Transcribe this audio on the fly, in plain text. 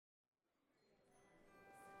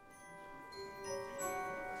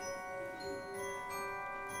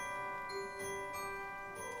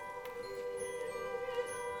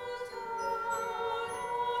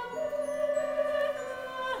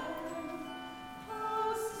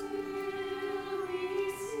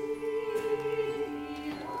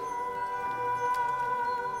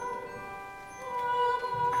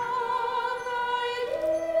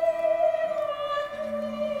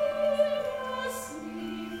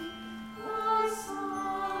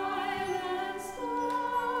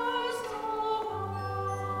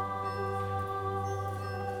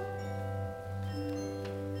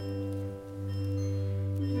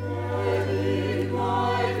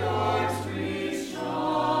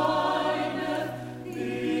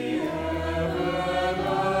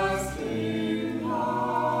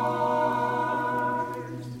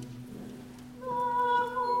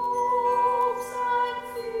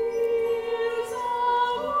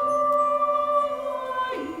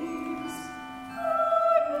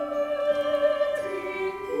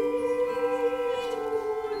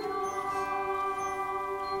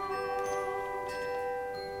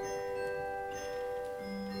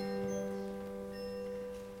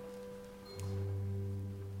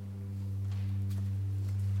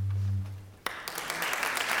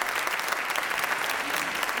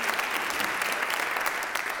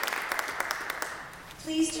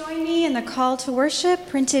in the call to worship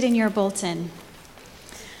printed in your bulletin.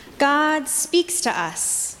 God speaks to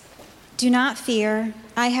us. Do not fear.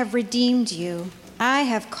 I have redeemed you. I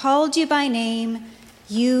have called you by name.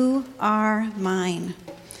 You are mine.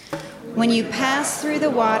 When you pass through the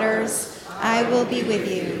waters, I will be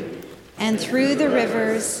with you. And through the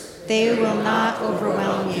rivers, they will not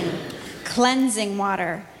overwhelm you. Cleansing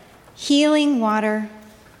water, healing water,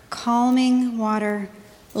 calming water,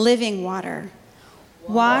 living water.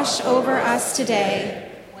 Wash over us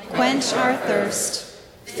today. Quench our thirst.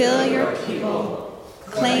 Fill your people.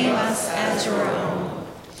 Claim us as your own.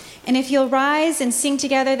 And if you'll rise and sing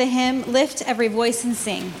together the hymn, lift every voice and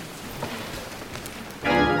sing.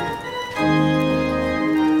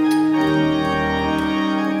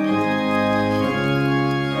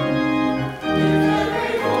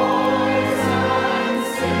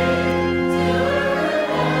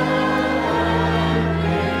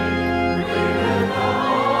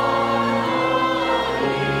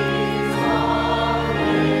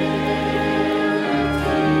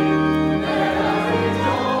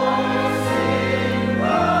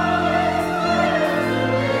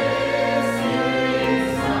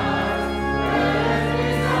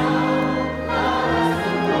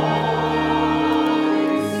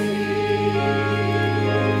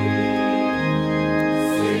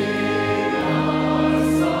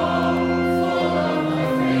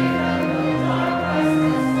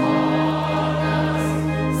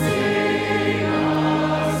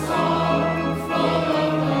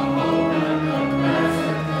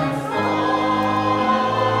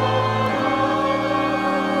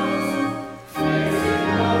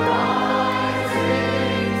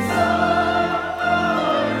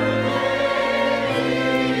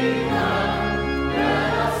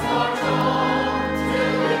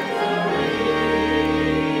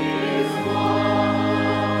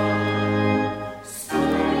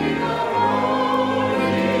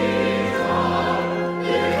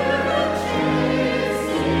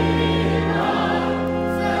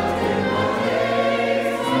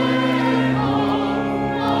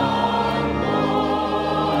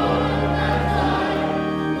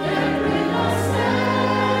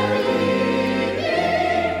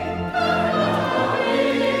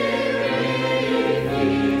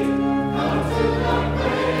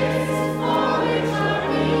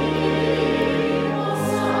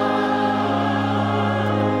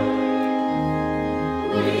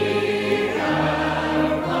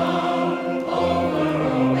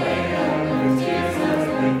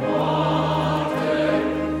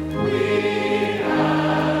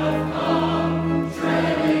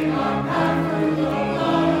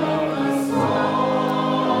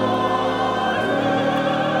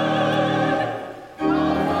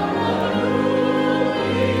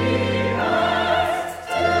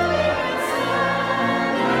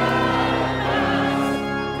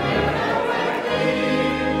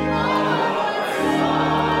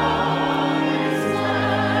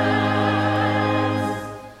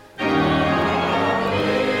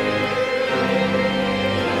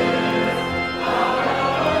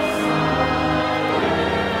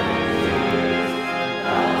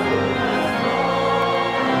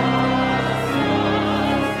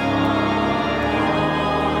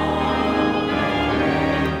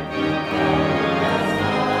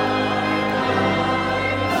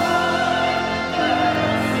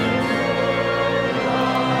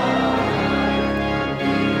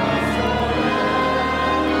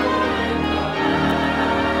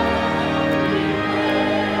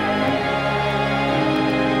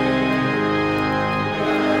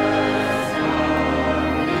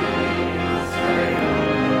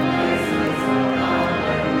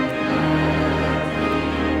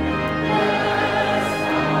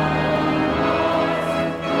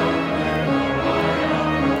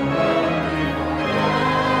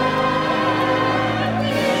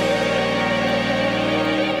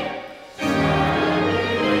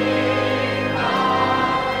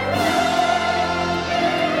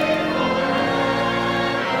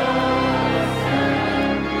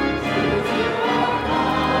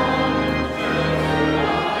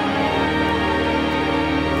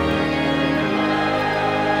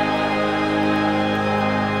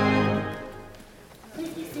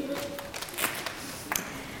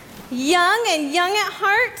 Young and young at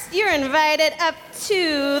heart, you're invited up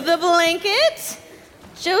to the blanket.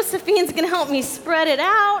 Josephine's gonna help me spread it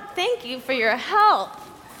out. Thank you for your help.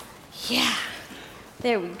 Yeah,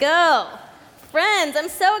 there we go. Friends, I'm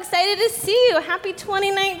so excited to see you. Happy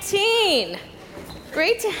 2019.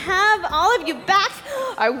 Great to have all of you back.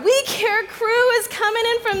 Our We Care crew is coming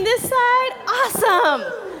in from this side. Awesome.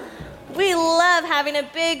 We love having a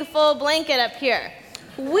big, full blanket up here.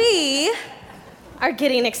 We are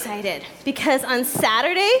getting excited because on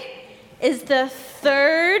Saturday is the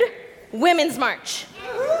third Women's March.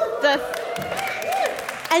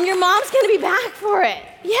 And your mom's gonna be back for it.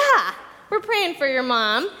 Yeah, we're praying for your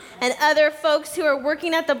mom and other folks who are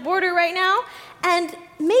working at the border right now. And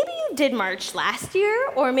maybe you did march last year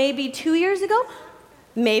or maybe 2 years ago.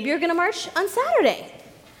 Maybe you're gonna march on Saturday.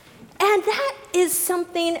 And that is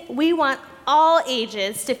something we want all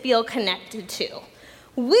ages to feel connected to.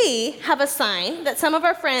 We have a sign that some of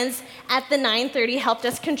our friends at the 9:30 helped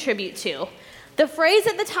us contribute to. The phrase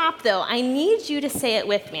at the top, though, I need you to say it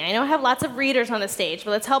with me. I know I have lots of readers on the stage,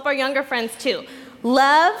 but let's help our younger friends too.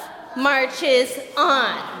 Love marches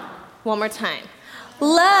on. One more time.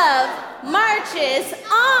 Love marches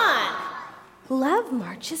on. Love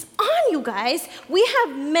marches on, you guys. We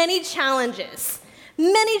have many challenges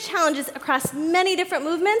across many different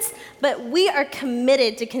movements, but we are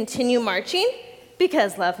committed to continue marching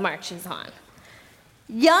because love marches on.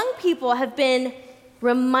 Young people have been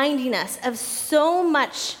reminding us of so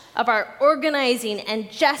much of our organizing and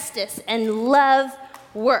justice and love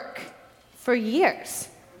work for years,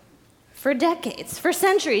 for decades, for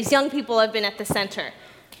centuries. Young people have been at the center.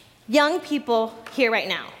 Young people here right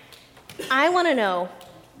now, I want to know,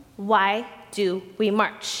 why do we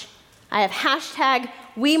march? I have hashtag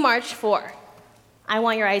 #WeMarchFor. I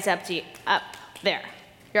want your eyes up there.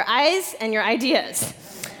 Your eyes and your ideas.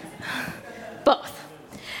 Both.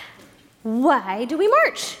 Why do we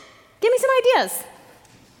march? Give me some ideas.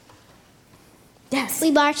 Yes.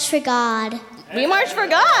 We march for God. We march for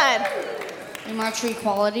God. We march for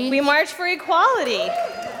equality. We march for equality.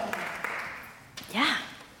 Yeah.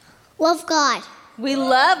 Love God. We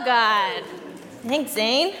love God. Thanks,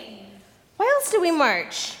 Zane. Why else do we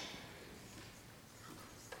march?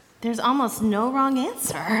 There's almost no wrong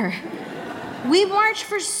answer. We march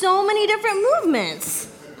for so many different movements.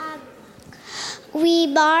 We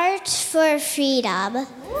march for freedom.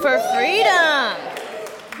 For freedom.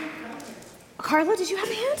 Carla, did you have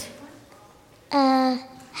a hand?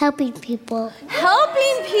 Helping people.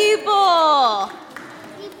 Helping people.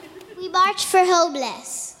 We march for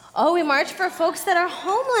homeless. Oh, we march for folks that are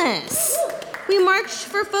homeless. We march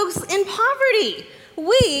for folks in poverty.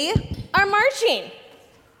 We are marching.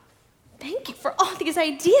 Thank you for all these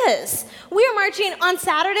ideas. We are marching on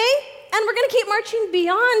Saturday, and we're going to keep marching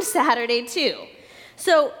beyond Saturday, too.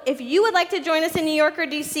 So if you would like to join us in New York or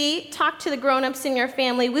D.C., talk to the grown-ups in your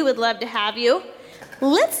family. We would love to have you.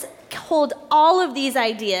 Let's hold all of these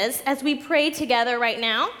ideas as we pray together right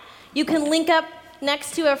now. You can link up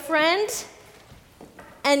next to a friend.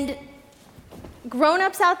 And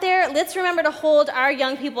grown-ups out there, let's remember to hold our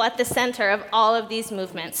young people at the center of all of these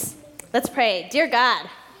movements. Let's pray. Dear God.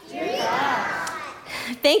 Dear God.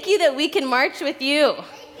 Thank you that we can march with you.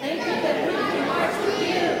 Thank you that we can march with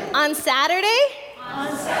you. On Saturday.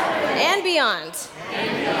 And beyond.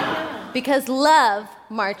 Because love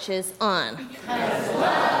marches on.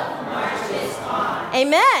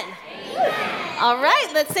 Amen. All right,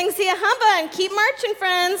 let's sing Sia Hamba and keep marching,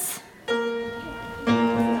 friends.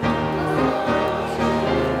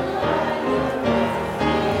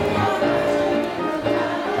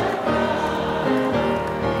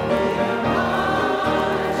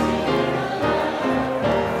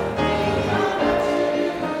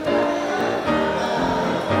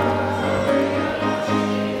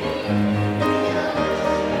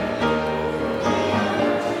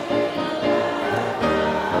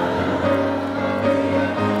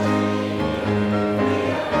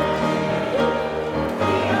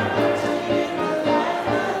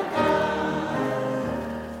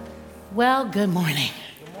 Well, good morning.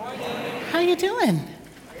 Good morning. How you doing?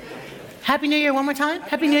 Happy New Year one more time.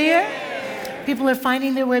 Happy New Year. People are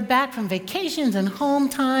finding their way back from vacations and home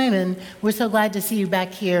time, and we're so glad to see you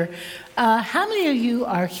back here. How many of you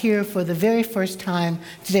are here for the very first time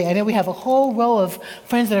today? I know we have a whole row of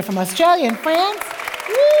friends that are from Australia and France.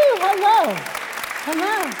 Woo, hello.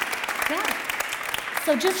 Hello. Yeah.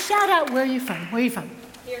 So just shout out where you're from. Where are you from?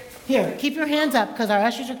 Here. Keep your hands up because our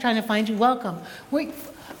ushers are trying to find you. Welcome.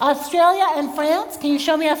 Australia and France. Can you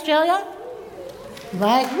show me Australia?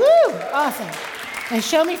 Like, woo, awesome. And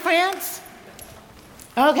show me France.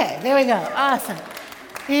 Okay, there we go. Awesome.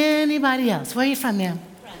 Anybody else? Where are you from, ma'am?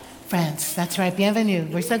 France. That's right. Bienvenue.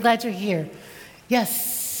 We're so glad you're here.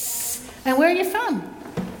 Yes. And where are you from?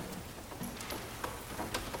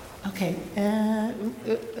 Okay.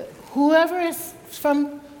 Whoever is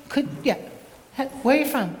from, where are you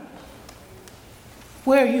from?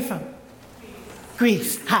 Where are you from?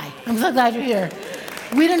 Greece. Hi. I'm so glad you're here.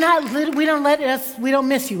 We don't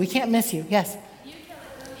miss you. We can't miss you. Yes.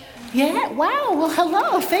 Yeah. Wow. Well,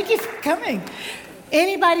 hello. Thank you for coming.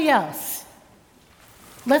 Anybody else?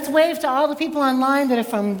 Let's wave to all the people online that are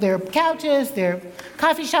from their couches, their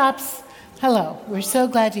coffee shops. Hello, we're so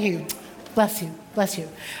glad to hear you. Bless you, bless you.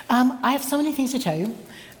 I have so many things to tell you.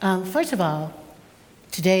 First of all,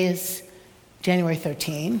 today is January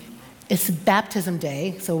 13. It's Baptism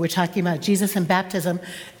Day, so we're talking about Jesus and baptism,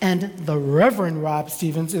 and the Reverend Rob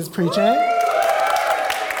Stevens is preaching.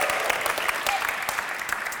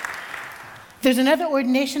 There's another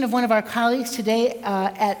ordination of one of our colleagues today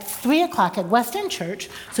at 3 o'clock at West End Church.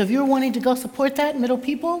 So if you're wanting to go support that, Middle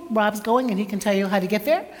People, Rob's going and he can tell you how to get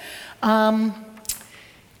there.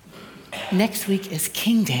 Next week is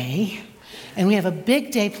King Day, and we have a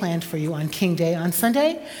big day planned for you on King Day. On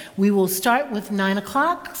Sunday, we will start with 9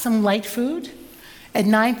 o'clock, some light food. At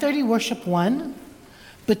 9:30, worship 1.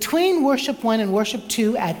 Between worship 1 and worship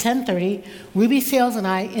 2 at 10:30, Ruby Sales and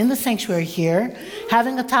I in the sanctuary here,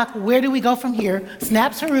 having a talk, where do we go from here?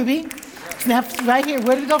 Snaps for Ruby. Snaps right here.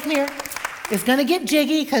 Where do we go from here? It's going to get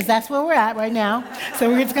jiggy because that's where we're at right now.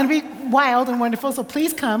 So it's going to be wild and wonderful. So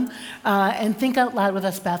please come and think out loud with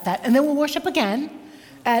us about that. And then we'll worship again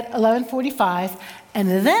at 11:45.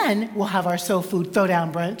 And then we'll have our soul food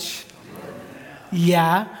throwdown brunch.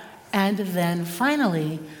 Yeah. And then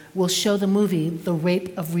finally, we'll show the movie, The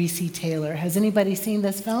Rape of Reese Taylor. Has anybody seen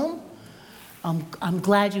this film? I'm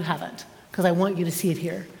glad you haven't, because I want you to see it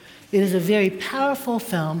here. It is a very powerful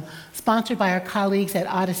film sponsored by our colleagues at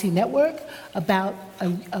Odyssey Network about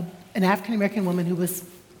an African-American woman who was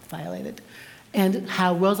violated, and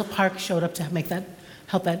how Rosa Parks showed up to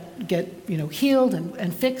help that get healed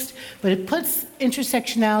and fixed. But it puts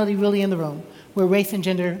intersectionality really in the room, where race and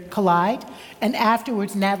gender collide. And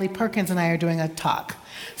afterwards, Natalie Perkins and I are doing a talk.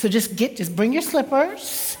 So just bring your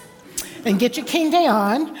slippers and get your King Day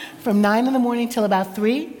on from 9 in the morning till about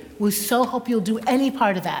 3. We so hope you'll do any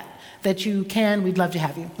part of that you can. We'd love to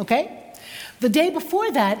have you, okay? The day before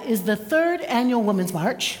that is the 3rd annual Women's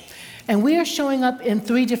March, and we are showing up in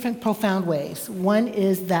 3 different profound ways. One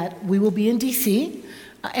is that we will be in D.C.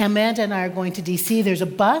 Amanda and I are going to D.C. There's a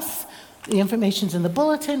bus. The information's in the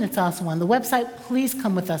bulletin. It's also on the website. Please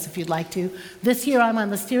come with us if you'd like to. This year I'm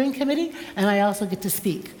on the steering committee, and I also get to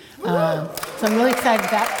speak. So I'm really excited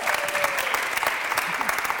about that.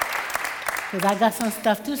 Because I got some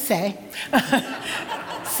stuff to say.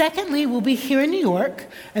 Secondly, we'll be here in New York,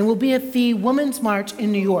 and we'll be at the Women's March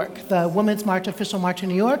in New York, the Women's March, official march in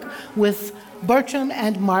New York, with Bertram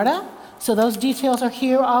and Marta. So those details are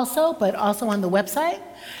here also, but also on the website.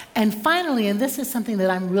 And finally, and this is something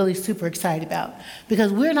that I'm really super excited about,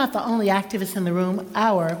 because we're not the only activists in the room.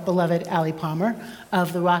 Our beloved Allie Palmer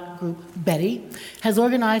of the rock group Betty has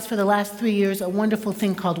organized for the last 3 years a wonderful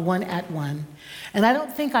thing called One at One. And I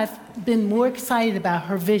don't think I've been more excited about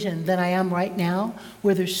her vision than I am right now,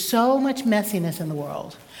 where there's so much messiness in the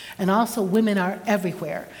world. And also, women are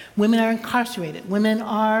everywhere. Women are incarcerated. Women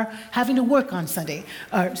are having to work on Saturday.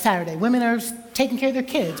 Women are taking care of their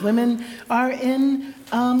kids. Women are in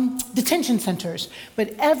detention centers.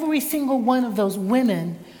 But every single one of those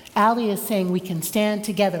women, Allie is saying we can stand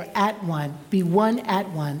together at one, be one at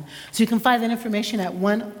one. So you can find that information at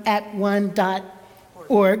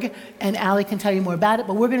oneatone.org, and Allie can tell you more about it,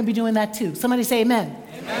 but we're going to be doing that too. Somebody say amen.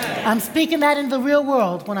 Amen. I'm speaking that into the real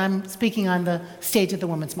world when I'm speaking on the stage at the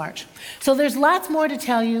Women's March. So there's lots more to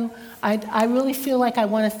tell you. I really feel like I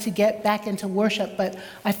want us to get back into worship, but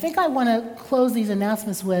I think I want to close these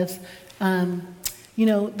announcements with,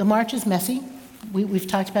 the march is messy. We've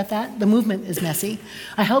talked about that. The movement is messy.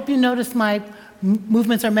 I hope you noticed my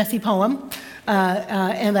Movements Are Messy poem,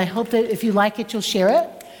 and I hope that if you like it, you'll share it,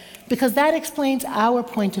 because that explains our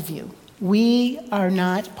point of view. We are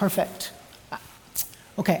not perfect.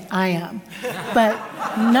 Okay, I am. But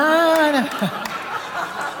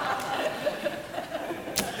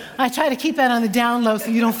I try to keep that on the down low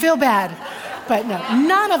so you don't feel bad. But no,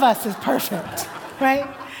 none of us is perfect, right?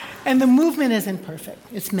 And the movement isn't perfect.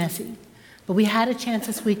 It's messy. But we had a chance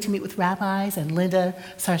this week to meet with rabbis, and Linda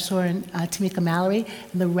Sarsour and Tamika Mallory,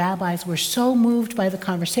 and the rabbis were so moved by the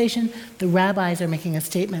conversation. The rabbis are making a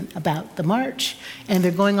statement about the march, and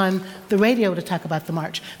they're going on the radio to talk about the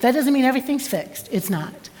march. That doesn't mean everything's fixed. It's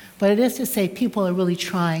not. But it is to say people are really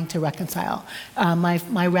trying to reconcile.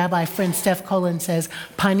 My rabbi friend Steph Colin says,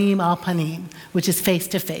 panim al panim, which is face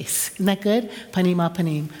to face. Isn't that good? Panim al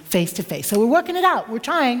panim, face to face. So we're working it out. We're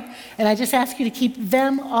trying. And I just ask you to keep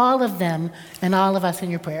them, all of them, and all of us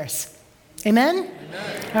in your prayers. Amen?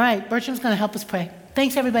 Amen. All right, Bertram's going to help us pray.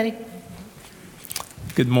 Thanks, everybody.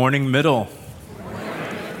 Good morning, Middle.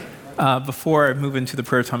 Before I move into the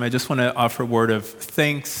prayer time, I just want to offer a word of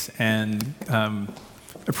thanks and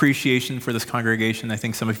appreciation for this congregation. I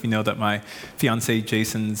think some of you know that my fiance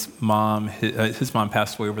Jason's mom, his mom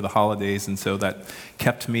passed away over the holidays, and so that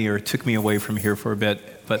kept me or took me away from here for a bit.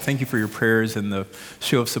 But thank you for your prayers and the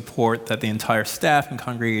show of support that the entire staff and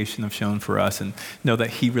congregation have shown for us, and know that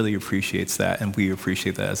he really appreciates that, and we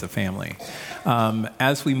appreciate that as a family.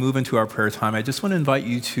 As we move into our prayer time, I just want to invite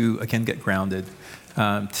you to, again, get grounded,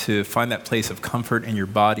 to find that place of comfort in your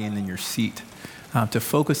body and in your seat, to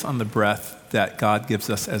focus on the breath that God gives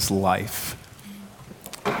us as life,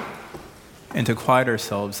 and to quiet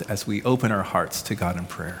ourselves as we open our hearts to God in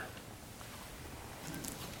prayer.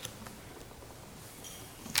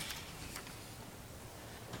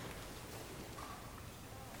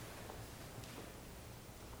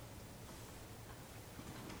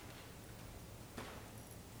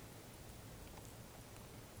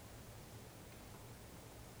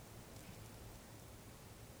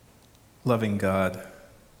 Loving God,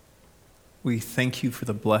 we thank you for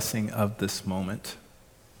the blessing of this moment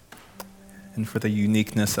and for the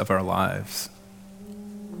uniqueness of our lives.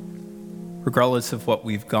 Regardless of what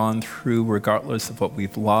we've gone through, regardless of what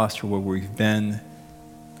we've lost or where we've been,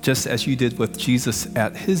 just as you did with Jesus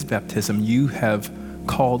at his baptism, you have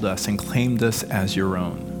called us and claimed us as your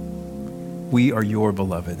own. We are your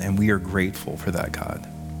beloved, and we are grateful for that, God.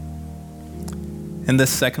 In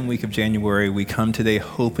this second week of January, we come today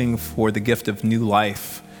hoping for the gift of new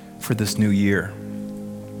life for this new year.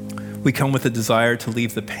 We come with a desire to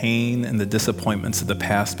leave the pain and the disappointments of the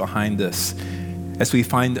past behind us as we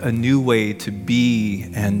find a new way to be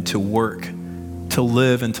and to work, to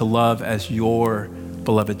live and to love as your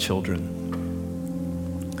beloved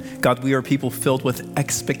children. God, we are people filled with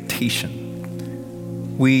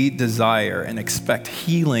expectation. We desire and expect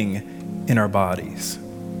healing in our bodies.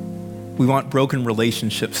 We want broken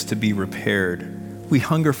relationships to be repaired. We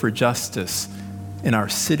hunger for justice in our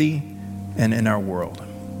city and in our world.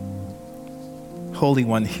 Holy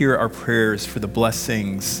One, hear our prayers for the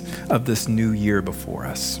blessings of this new year before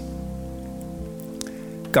us.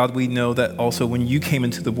 God, we know that also when you came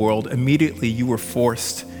into the world, immediately you were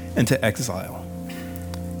forced into exile.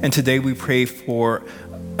 And today we pray for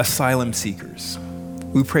asylum seekers.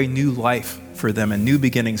 We pray new life for them and new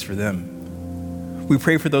beginnings for them. We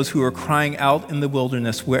pray for those who are crying out in the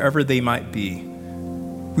wilderness, wherever they might be.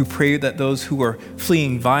 We pray that those who are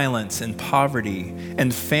fleeing violence and poverty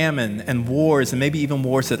and famine and wars, and maybe even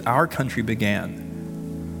wars that our country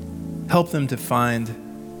began, help them to find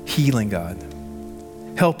healing, God.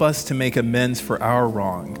 Help us to make amends for our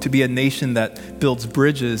wrong, to be a nation that builds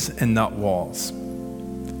bridges and not walls.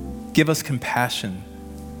 Give us compassion,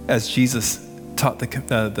 as Jesus taught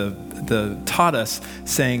us,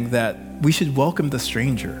 saying that we should welcome the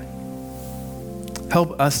stranger.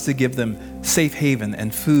 Help us to give them safe haven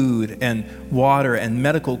and food and water and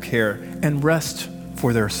medical care and rest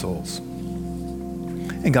for their souls.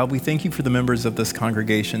 And God, we thank you for the members of this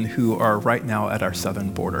congregation who are right now at our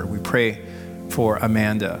southern border. We pray for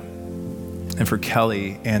Amanda and for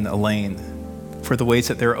Kelly and Elaine, for the ways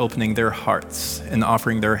that they're opening their hearts and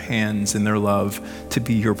offering their hands and their love to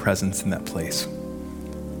be your presence in that place.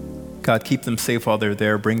 God, keep them safe while they're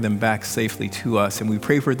there. Bring them back safely to us. And we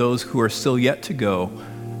pray for those who are still yet to go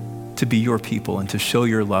to be your people and to show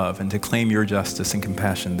your love and to claim your justice and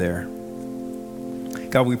compassion there.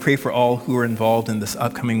 God, we pray for all who are involved in this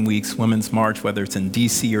upcoming week's Women's March, whether it's in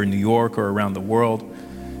DC or New York or around the world.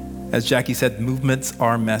 As Jackie said, movements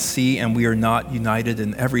are messy and we are not united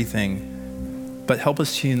in everything, but help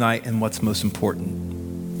us to unite in what's most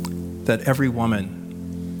important, that every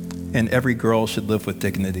woman and every girl should live with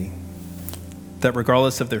dignity. That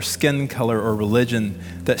regardless of their skin color or religion,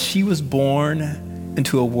 that she was born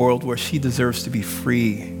into a world where she deserves to be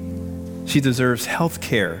free. She deserves health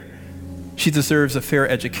care. She deserves a fair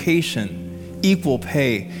education, equal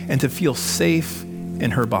pay, and to feel safe in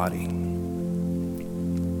her body.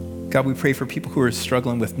 God, we pray for people who are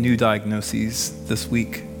struggling with new diagnoses this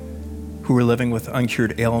week, who are living with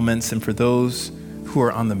uncured ailments, and for those who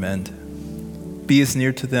are on the mend. Be as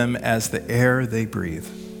near to them as the air they breathe.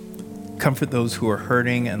 Comfort those who are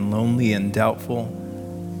hurting and lonely and doubtful,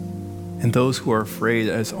 and those who are afraid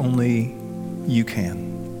as only you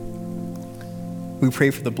can. We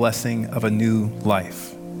pray for the blessing of a new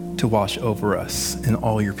life to wash over us and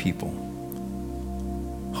all your people.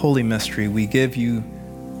 Holy Mystery, we give you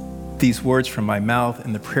these words from my mouth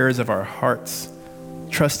and the prayers of our hearts,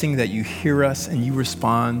 trusting that you hear us and you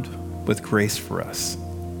respond with grace for us.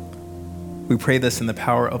 We pray this in the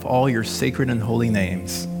power of all your sacred and holy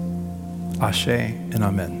names. Ashe and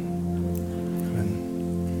Amen.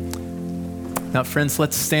 Now, friends,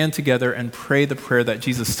 let's stand together and pray the prayer that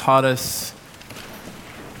Jesus taught us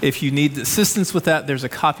If you need assistance with that, there's a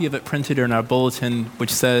copy of it printed in our bulletin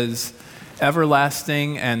which says,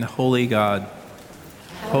 Everlasting and Holy God,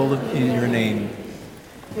 holy is your name.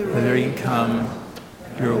 Whether you come,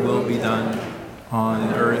 your will be done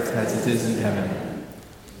on earth as it is in heaven.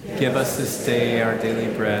 Give us this day our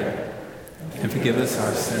daily bread, and forgive us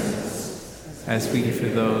our sins, as we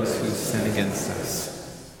forgive those who sin against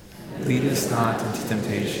us. Lead us not into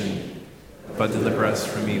temptation, but deliver us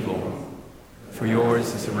from evil. For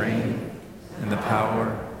yours is the reign, and the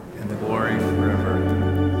power, and the glory forever.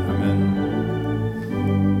 Amen.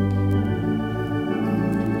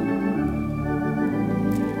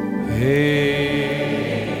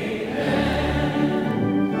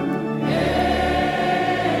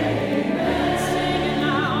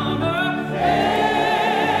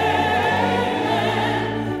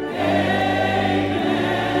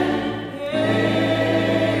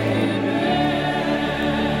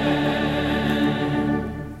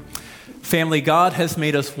 Family, God has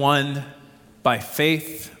made us one by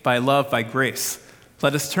faith, by love, by grace.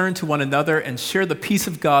 Let us turn to one another and share the peace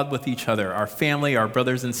of God with each other, our family, our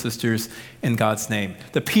brothers and sisters, in God's name.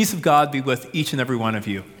 The peace of God be with each and every one of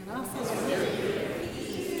you.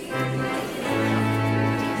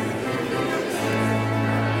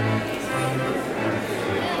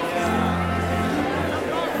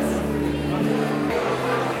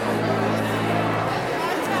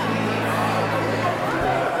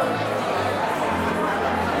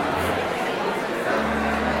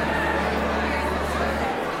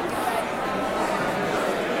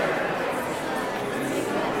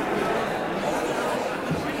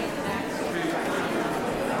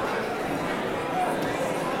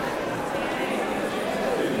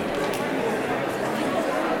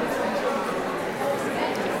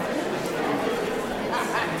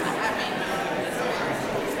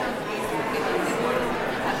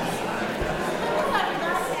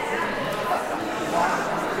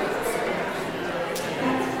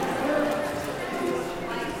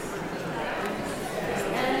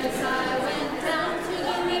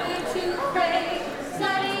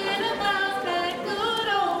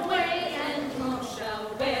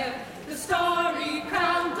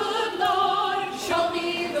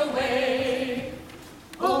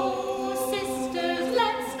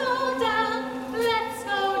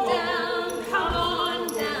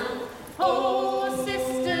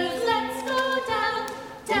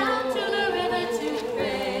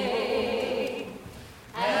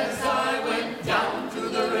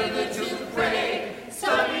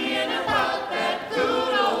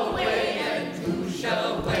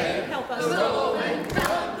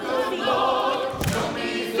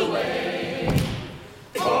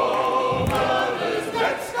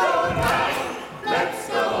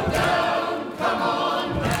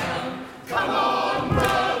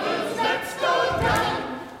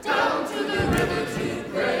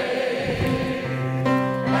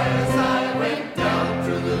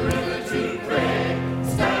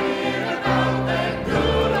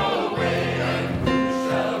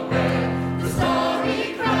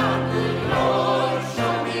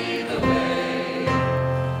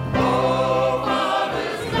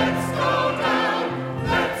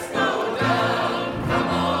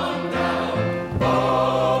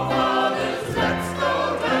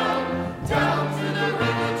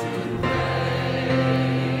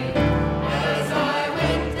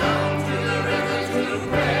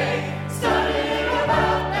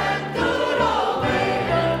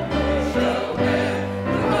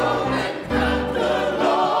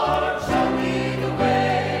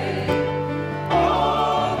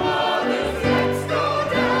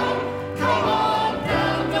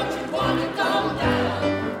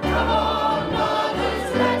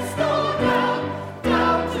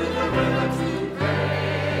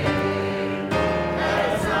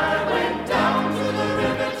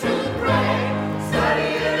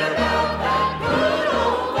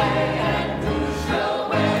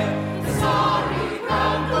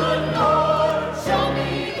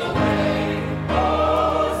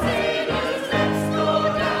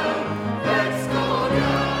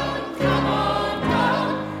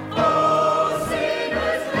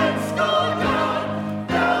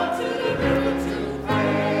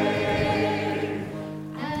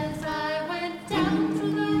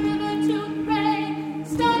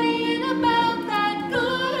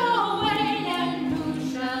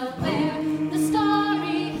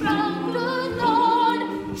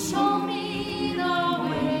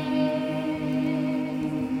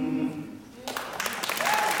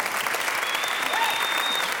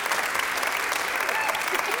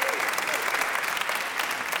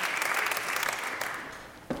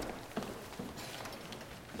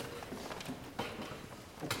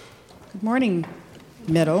 Good morning,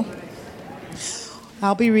 Middle.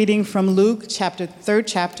 I'll be reading from Luke, third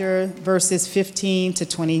chapter, verses 15 to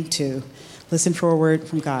 22. Listen for a word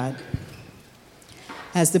from God.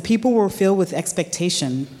 As the people were filled with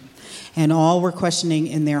expectation, and all were questioning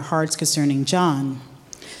in their hearts concerning John,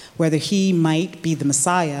 whether he might be the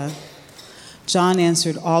Messiah, John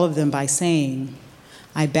answered all of them by saying,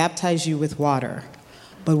 I baptize you with water,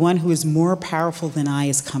 but one who is more powerful than I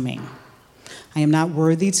is coming. I am not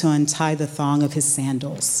worthy to untie the thong of his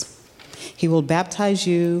sandals. He will baptize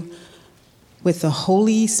you with the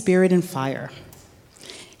Holy Spirit and fire.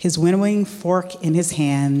 His winnowing fork in his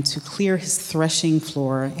hand to clear his threshing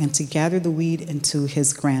floor and to gather the wheat into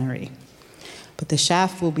his granary. But the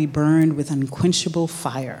chaff will be burned with unquenchable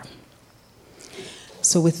fire.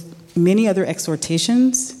 So with many other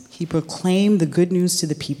exhortations, he proclaimed the good news to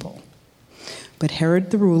the people. But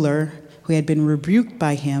Herod the ruler, who had been rebuked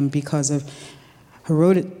by him because of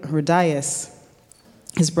Herodias,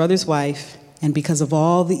 his brother's wife, and because of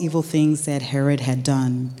all the evil things that Herod had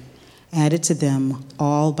done, added to them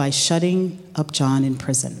all by shutting up John in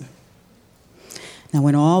prison. Now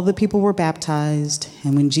when all the people were baptized,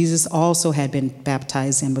 and when Jesus also had been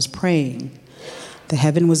baptized and was praying, the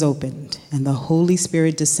heaven was opened, and the Holy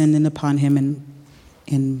Spirit descended upon him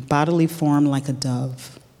in bodily form like a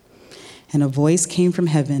dove. And a voice came from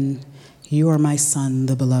heaven, You are my Son,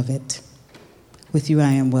 the beloved. With you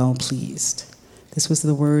I am well pleased. This was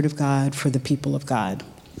the word of God for the people of God.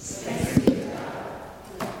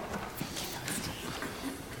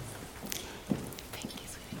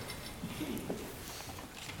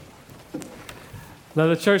 Let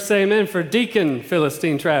the church say amen for Deacon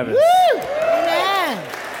Philistine Travis. Woo! Amen.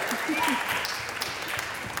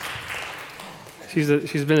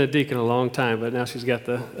 She's been a deacon a long time, but now she's got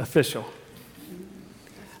the official.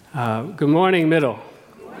 Good morning, Middle.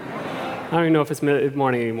 I don't even know if it's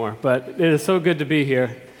morning anymore, but it is so good to be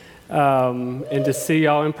here and to see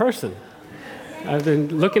y'all in person. I've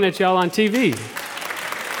been looking at y'all on TV.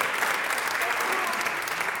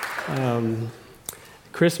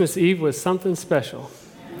 Christmas Eve was something special,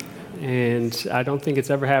 and I don't think it's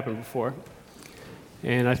ever happened before.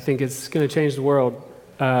 And I think it's going to change the world.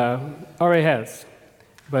 Already has.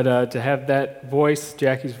 But to have that voice,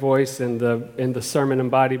 Jackie's voice, and the sermon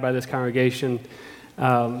embodied by this congregation,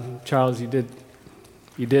 Charles, you did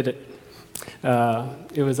it.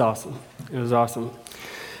 It was awesome. It was awesome.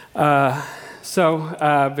 So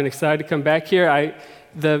I've been excited to come back here.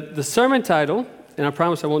 The sermon title, and I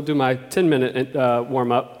promise I won't do my 10-minute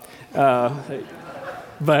warm-up,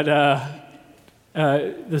 but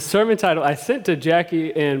the sermon title I sent to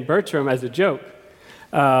Jackie and Bertram as a joke,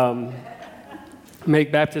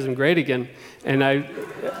 Make Baptism Great Again, and I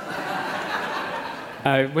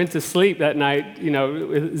went to sleep that night,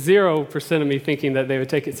 with 0% of me thinking that they would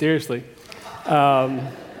take it seriously. But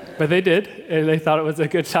they did, and they thought it was a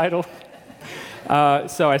good title.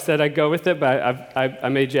 So I said I'd go with it, but I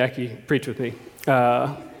made Jackie preach with me if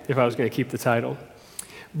I was going to keep the title.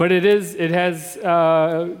 But it has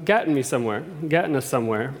gotten us somewhere.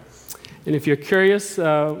 And if you're curious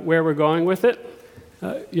where we're going with it,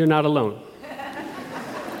 you're not alone.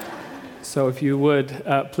 So if you would,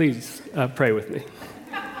 please pray with me.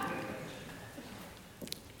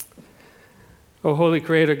 Oh, Holy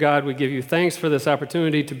Creator God, we give you thanks for this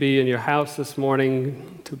opportunity to be in your house this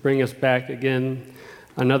morning, to bring us back again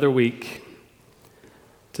another week,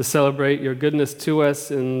 to celebrate your goodness to us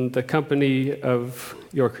in the company of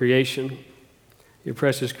your creation, your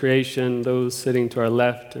precious creation, those sitting to our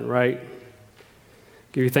left and right.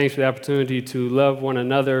 Give you thanks for the opportunity to love one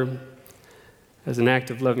another as an act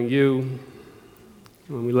of loving you.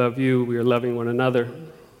 When we love you, we are loving one another.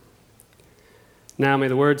 Now may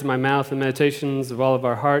the words of my mouth and meditations of all of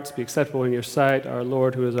our hearts be acceptable in your sight, our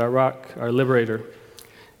Lord, who is our rock, our liberator,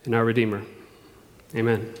 and our Redeemer.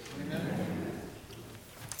 Amen. Amen.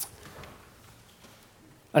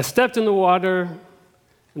 I stepped in the water,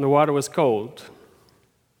 and the water was cold.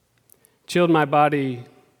 Chilled my body,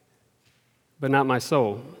 but not my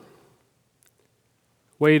soul.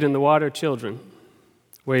 Wade in the water, children.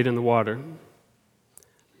 Wade in the water.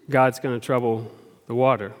 God's going to trouble the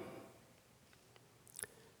water.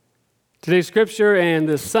 Today's scripture and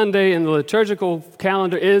this Sunday in the liturgical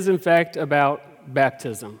calendar is, in fact, about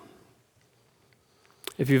baptism.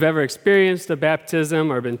 If you've ever experienced a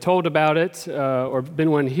baptism or been told about it or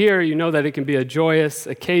been one here, you know that it can be a joyous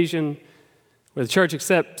occasion where the church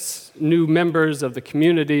accepts new members of the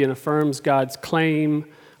community and affirms God's claim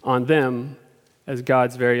on them as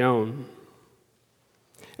God's very own.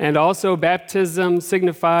 And also, baptism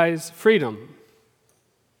signifies freedom.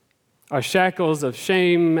 Our shackles of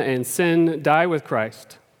shame and sin die with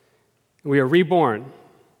Christ, We are reborn,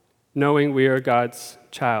 knowing we are God's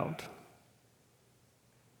child.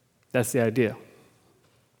 That's the idea.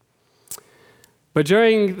 But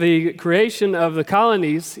during the creation of the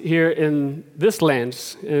colonies here in this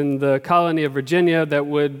land, in the colony of Virginia that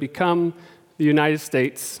would become the United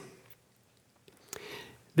States,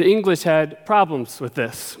 the English had problems with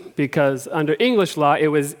this because under English law, it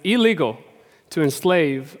was illegal to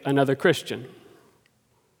enslave another Christian.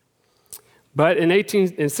 But in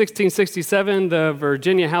 1667, the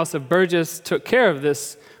Virginia House of Burgess took care of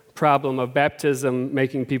this problem of baptism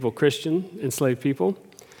making people Christian, enslaved people,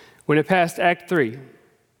 when it passed Act 3. It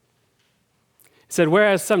said,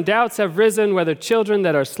 whereas some doubts have risen whether children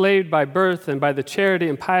that are slaved by birth and by the charity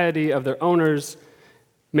and piety of their owners,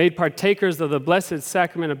 made partakers of the blessed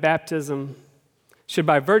sacrament of baptism, should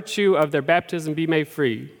by virtue of their baptism be made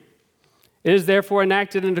free. It is therefore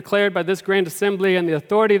enacted and declared by this grand assembly and the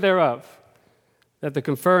authority thereof, that the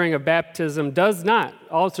conferring of baptism does not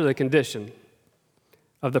alter the condition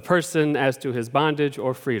of the person as to his bondage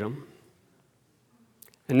or freedom.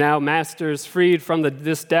 And now masters freed from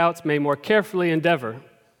this doubts may more carefully endeavor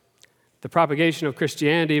the propagation of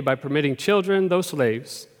Christianity by permitting children, though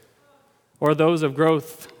slaves, or those of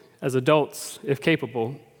growth as adults, if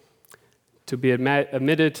capable, to be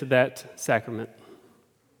admitted to that sacrament.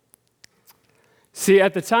 See,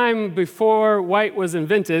 at the time before white was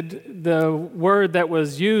invented, the word that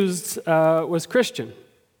was used was Christian.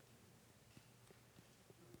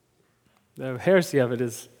 The heresy of it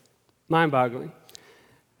is mind-boggling.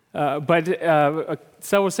 But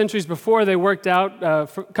several centuries before, they worked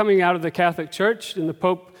out, coming out of the Catholic Church and the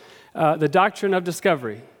Pope, the doctrine of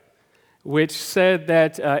discovery, which said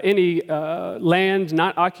that any land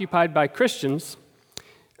not occupied by Christians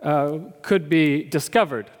could be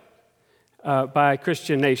discovered by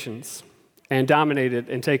Christian nations and dominated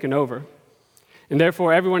and taken over. And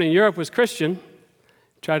therefore, everyone in Europe was Christian,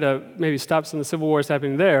 tried to maybe stop some of the civil wars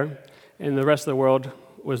happening there, and the rest of the world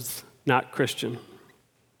was not Christian.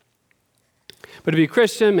 But to be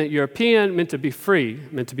Christian meant European, meant to be free,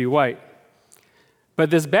 meant to be white. But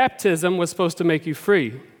this baptism was supposed to make you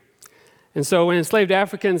free. And so when enslaved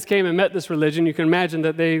Africans came and met this religion, you can imagine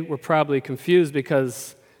that they were probably confused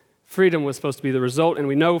because freedom was supposed to be the result, and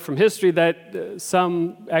we know from history that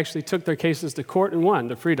some actually took their cases to court and won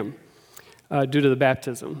the freedom due to the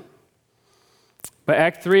baptism. But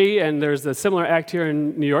Act 3, and there's a similar act here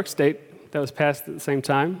in New York State that was passed at the same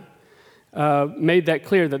time, made that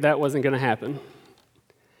clear that that wasn't going to happen.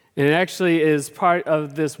 And it actually is part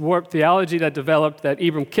of this warped theology that developed that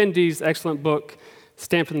Ibram Kendi's excellent book,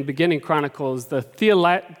 Stamped from the Beginning, chronicles the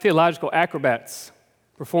theological acrobats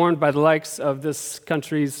performed by the likes of this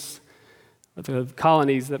country's, the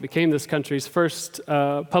colonies that became this country's first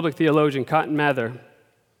public theologian, Cotton Mather,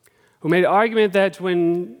 who made an argument that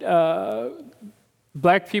when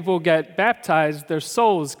black people get baptized, their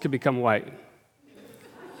souls could become white.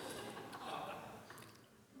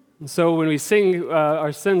 And so when we sing,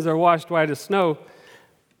 our sins are washed white as snow,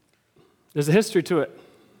 there's a history to it.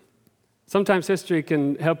 Sometimes history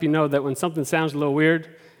can help you know that when something sounds a little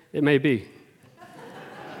weird, it may be.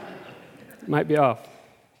 It might be off.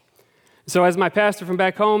 So as my pastor from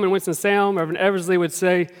back home in Winston-Salem, Reverend Eversley, would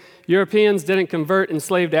say, Europeans didn't convert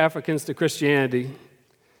enslaved Africans to Christianity.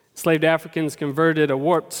 Enslaved Africans converted a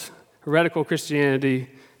warped, heretical Christianity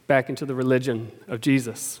back into the religion of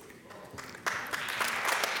Jesus.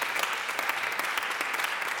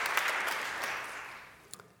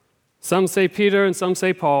 Some say Peter and some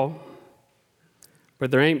say Paul,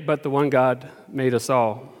 but there ain't but the one God made us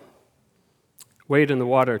all. Wade in the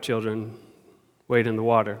water, children, wade in the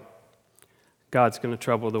water. God's going to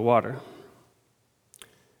trouble the water.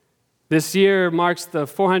 This year marks the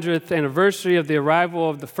 400th anniversary of the arrival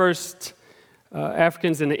of the first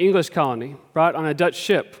Africans in the English colony, brought on a Dutch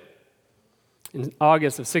ship in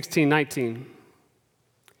August of 1619.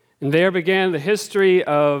 And there began the history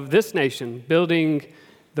of this nation, building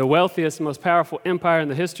the wealthiest, most powerful empire in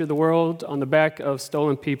the history of the world on the back of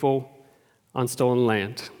stolen people on stolen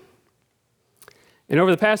land. And over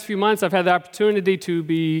the past few months, I've had the opportunity to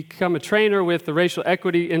become a trainer with the Racial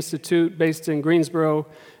Equity Institute based in Greensboro,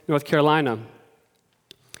 North Carolina.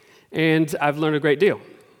 And I've learned a great deal.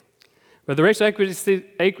 But the Racial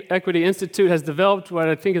Equity Institute has developed what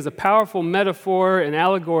I think is a powerful metaphor and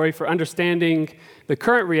allegory for understanding the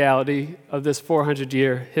current reality of this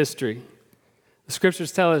 400-year history. The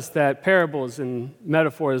scriptures tell us that parables and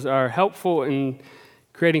metaphors are helpful in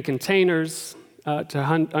creating containers to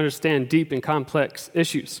understand deep and complex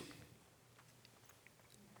issues.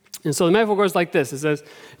 And so the metaphor goes like this. It says,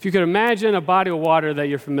 if you could imagine a body of water that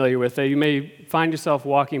you're familiar with, that you may find yourself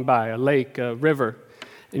walking by, a lake, a river,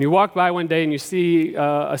 and you walk by one day and you see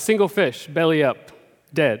a single fish, belly up,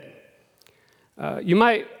 dead, you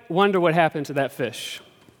might wonder what happened to that fish.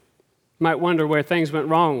 You might wonder where things went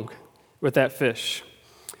wrong with that fish.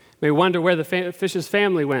 You may wonder where the fish's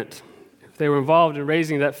family went, if they were involved in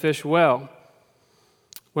raising that fish well.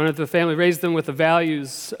 Wonder if the family raised them with the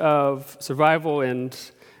values of survival and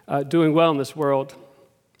doing well in this world.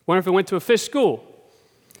 Wonder if it went to a fish school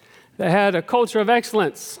that had a culture of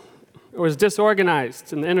excellence or was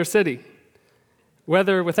disorganized in the inner city.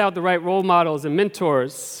 Whether without the right role models and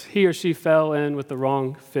mentors, he or she fell in with the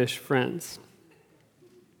wrong fish friends.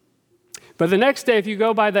 But the next day, if you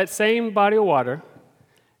go by that same body of water,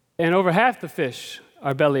 and over half the fish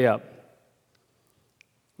are belly up,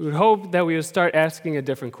 we would hope that we would start asking a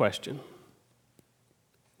different question.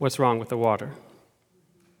 What's wrong with the water?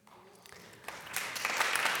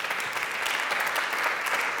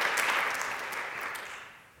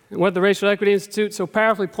 And what the Racial Equity Institute so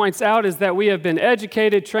powerfully points out is that we have been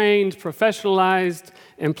educated, trained, professionalized,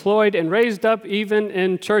 employed, and raised up even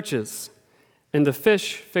in churches in the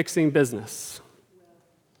fish-fixing business,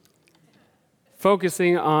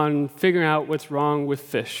 focusing on figuring out what's wrong with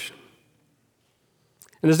fish.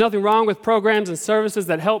 And there's nothing wrong with programs and services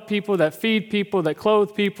that help people, that feed people, that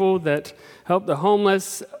clothe people, that help the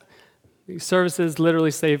homeless. These services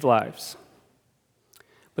literally save lives.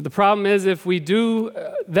 But the problem is, if we do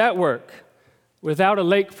that work without a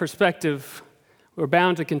lake perspective, we're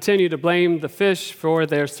bound to continue to blame the fish for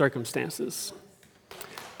their circumstances.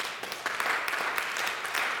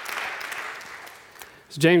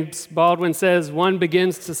 As James Baldwin says, one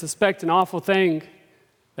begins to suspect an awful thing,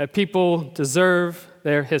 that people deserve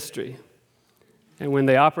their history. And when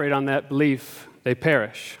they operate on that belief, they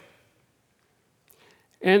perish.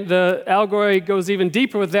 And the allegory goes even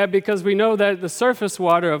deeper with that because we know that the surface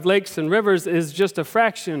water of lakes and rivers is just a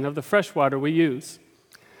fraction of the fresh water we use.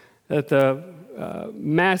 That the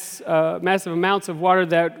massive amounts of water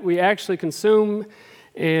that we actually consume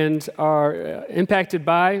and are impacted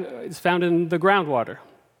by is found in the groundwater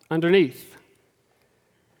underneath.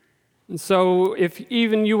 And so if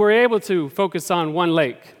even you were able to focus on one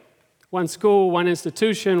lake, one school, one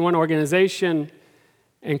institution, one organization,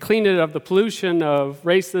 and clean it of the pollution of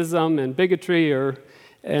racism and bigotry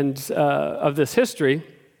of this history,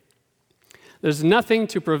 there's nothing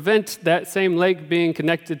to prevent that same lake being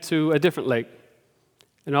connected to a different lake.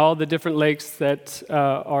 And all the different lakes that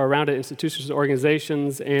are around it, institutions,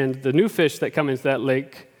 organizations, and the new fish that come into that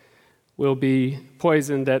lake will be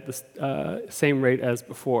poisoned at the same rate as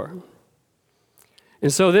before.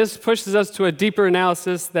 And so this pushes us to a deeper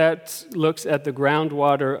analysis that looks at the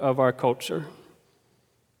groundwater of our culture.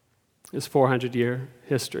 It's 400-year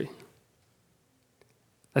history.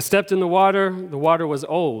 I stepped in the water was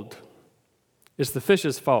old. It's the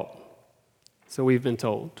fish's fault, so we've been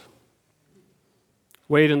told.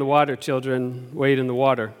 Wade in the water, children, wade in the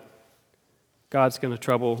water. God's going to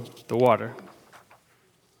trouble the water.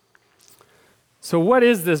 So what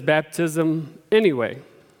is this baptism anyway?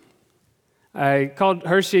 I called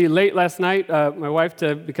Hershey late last night, my wife,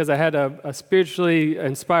 because I had a spiritually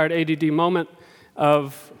inspired ADD moment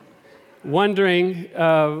of wondering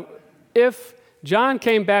if John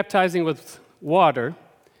came baptizing with water,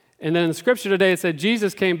 and then in the scripture today it said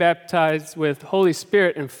Jesus came baptized with Holy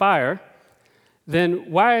Spirit and fire,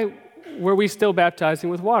 then why were we still baptizing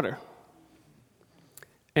with water?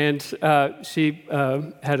 And she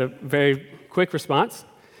had a very quick response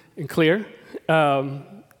and clear,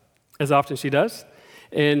 as often she does.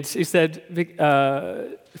 And she said,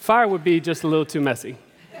 fire would be just a little too messy.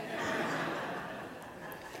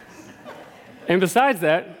 And besides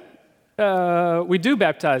that, we do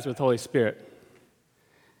baptize with Holy Spirit,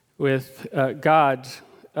 with God,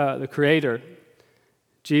 the Creator,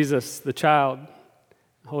 Jesus, the child,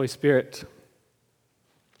 Holy Spirit.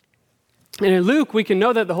 And in Luke, we can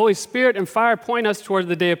know that the Holy Spirit and fire point us toward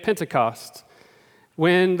the day of Pentecost,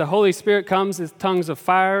 when the Holy Spirit comes as tongues of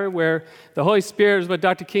fire, where the Holy Spirit is what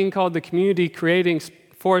Dr. King called the community-creating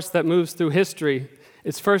force that moves through history.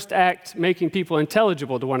 Its first act making people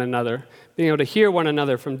intelligible to one another, being able to hear one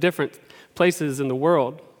another from different places in the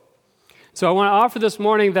world. So I want to offer this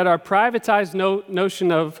morning that our privatized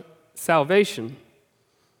notion of salvation,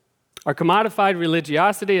 our commodified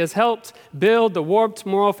religiosity, has helped build the warped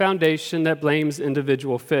moral foundation that blames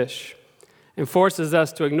individual fish and forces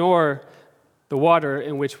us to ignore the water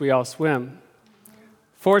in which we all swim,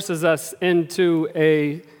 forces us into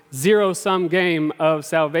a zero-sum game of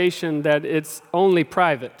salvation that it's only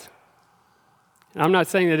private. And I'm not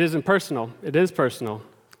saying that it isn't personal. It is personal.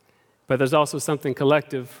 But there's also something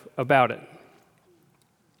collective about it.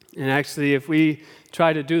 And actually, if we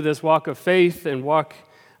try to do this walk of faith and walk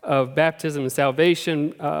of baptism and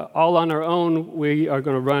salvation all on our own, we are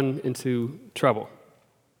going to run into trouble.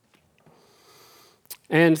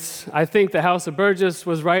 And I think the House of Burgess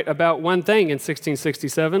was right about one thing in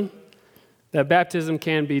 1667, that baptism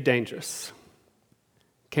can be dangerous,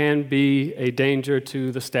 can be a danger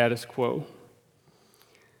to the status quo.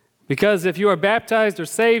 Because if you are baptized or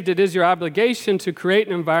saved, it is your obligation to create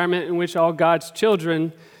an environment in which all God's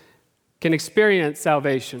children can experience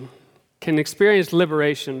salvation, can experience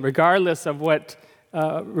liberation, regardless of what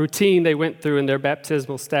routine they went through in their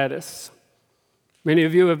baptismal status. Many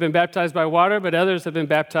of you have been baptized by water, but others have been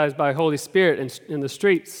baptized by Holy Spirit in the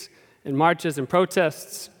streets, in marches and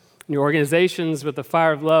protests, in your organizations with the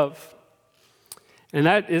fire of love. And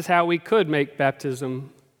that is how we could make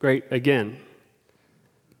baptism great again.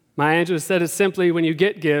 Maya Angelou said it simply, when you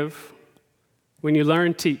get, give. When you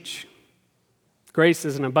learn, teach. Grace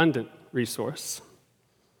is an abundant resource.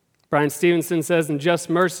 Brian Stevenson says in Just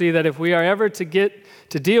Mercy that if we are ever to get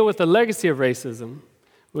to deal with the legacy of racism,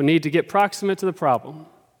 we'll need to get proximate to the problem,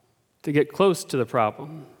 to get close to the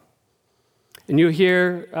problem. And you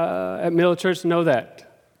here at Middle Church know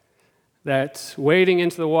that wading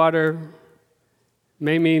into the water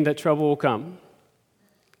may mean that trouble will come.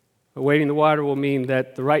 But wading the water will mean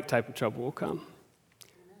that the right type of trouble will come,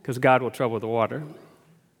 because God will trouble the water.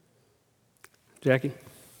 Jackie?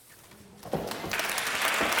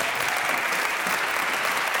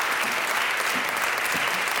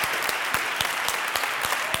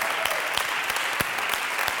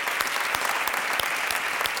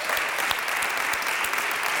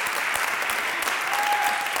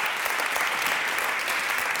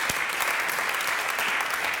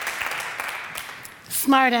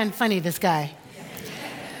 Smart and funny, this guy.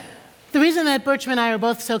 The reason that Bertram and I are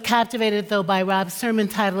both so captivated, though, by Rob's sermon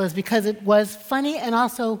title is because it was funny and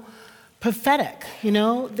also prophetic. You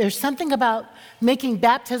know, there's something about making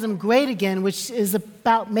baptism great again, which is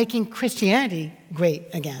about making Christianity great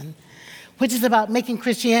again, which is about making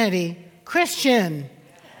Christianity Christian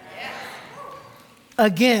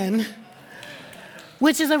again,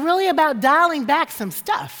 which is really about dialing back some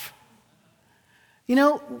stuff. You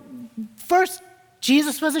know, first,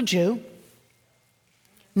 Jesus was a Jew,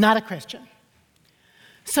 not a Christian.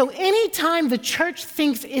 So anytime the church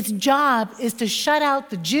thinks its job is to shut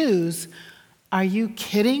out the Jews, are you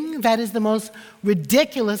kidding? That is the most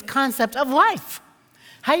ridiculous concept of life.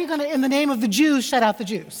 How are you going to, in the name of the Jews, shut out the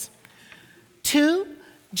Jews? 2,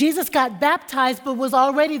 Jesus got baptized but was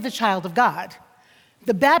already the child of God.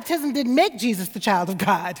 The baptism didn't make Jesus the child of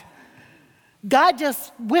God. God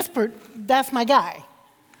just whispered, "That's my guy."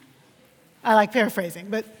 I like paraphrasing,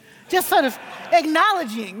 but just sort of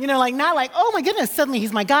acknowledging, you know, like not like, "Oh my goodness, suddenly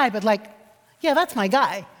he's my guy," but like, "Yeah, that's my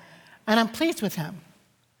guy, and I'm pleased with him."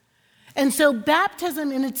 And so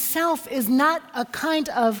baptism in itself is not a kind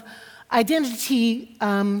of identity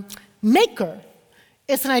maker.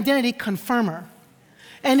 It's an identity confirmer.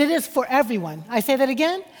 And it is for everyone. I say that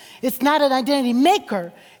again. It's not an identity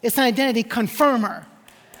maker. It's an identity confirmer.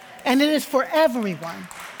 And it is for everyone.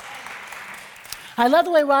 I love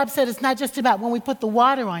the way Rob said it's not just about when we put the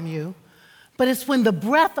water on you, but it's when the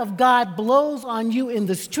breath of God blows on you in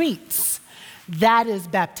the streets. That is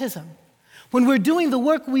baptism. When we're doing the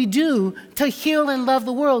work we do to heal and love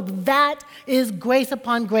the world, that is grace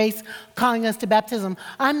upon grace calling us to baptism.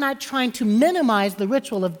 I'm not trying to minimize the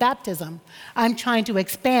ritual of baptism. I'm trying to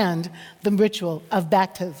expand the ritual of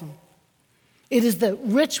baptism. It is the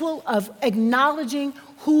ritual of acknowledging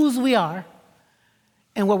whose we are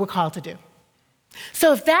and what we're called to do.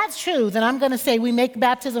 So if that's true, then I'm going to say we make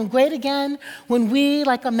baptism great again when we,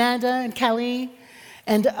 like Amanda and Kelly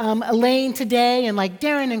and Elaine today, and like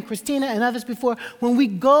Darren and Christina and others before, when we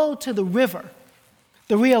go to the river,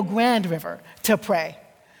 the Rio Grande River, to pray,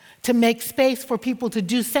 to make space for people to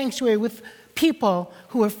do sanctuary with people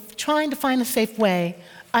who are trying to find a safe way,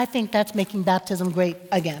 I think that's making baptism great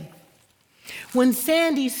again. When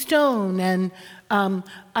Sandy Stone and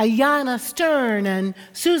Ayanna Stern and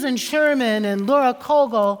Susan Sherman and Laura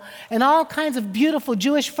Kogel and all kinds of beautiful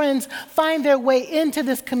Jewish friends find their way into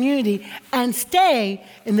this community and stay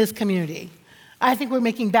in this community, I think we're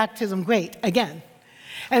making baptism great again.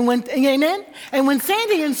 And when, amen? And when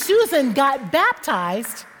Sandy and Susan got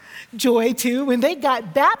baptized, Joy too, when they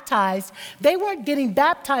got baptized, they weren't getting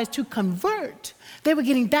baptized to convert. They were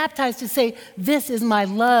getting baptized to say, "This is my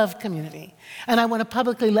love community, and I want to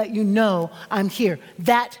publicly let you know I'm here."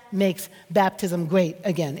 That makes baptism great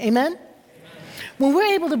again. Amen? When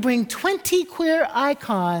we're able to bring 20 queer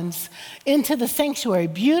icons into the sanctuary,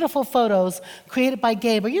 beautiful photos created by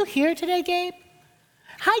Gabe. Are you here today, Gabe?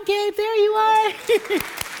 Hi, Gabe. There you are.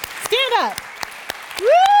 Stand up.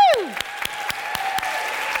 Woo!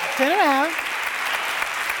 Spin around.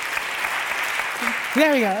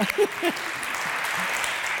 There we go.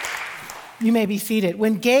 You may be seated.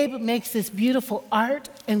 When Gabe makes this beautiful art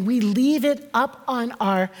and we leave it up on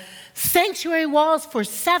our sanctuary walls for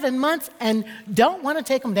 7 months and don't want to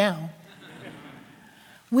take them down,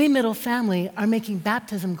 we Middle Family are making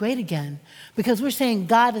baptism great again because we're saying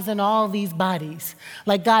God is in all these bodies,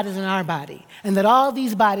 like God is in our body, and that all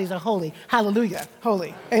these bodies are holy. Hallelujah,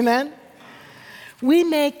 holy. Amen? We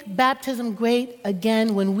make baptism great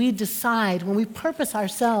again when we decide, when we purpose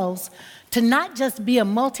ourselves to not just be a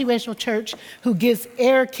multiracial church who gives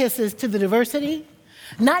air kisses to the diversity,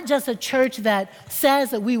 not just a church that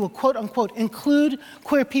says that we will, quote unquote, include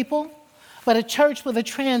queer people, but a church with a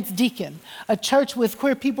trans deacon, a church with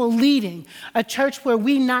queer people leading, a church where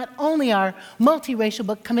we not only are multiracial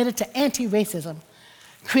but committed to anti-racism,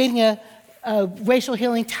 creating a racial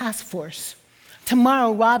healing task force.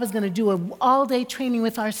 Tomorrow, Rob is going to do an all-day training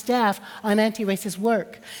with our staff on anti-racist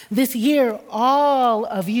work. This year, all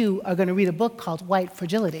of you are going to read a book called White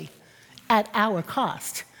Fragility at our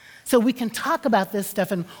cost. So we can talk about this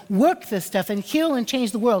stuff and work this stuff and heal and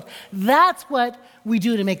change the world. That's what we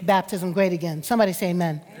do to make baptism great again. Somebody say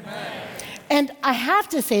amen. Amen. And I have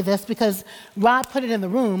to say this because Rob put it in the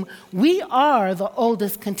room. We are the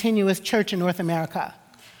oldest continuous church in North America.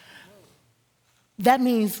 That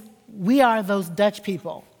means we are those Dutch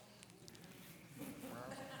people.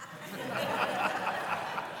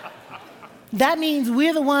 That means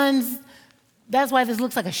we're the ones, that's why this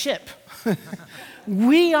looks like a ship.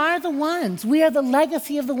 We are the ones, we are the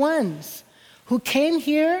legacy of the ones who came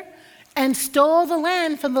here and stole the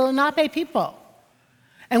land from the Lenape people.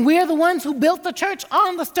 And we are the ones who built the church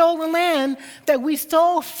on the stolen land that we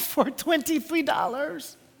stole for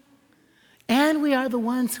 $23. And we are the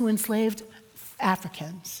ones who enslaved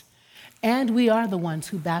Africans. And we are the ones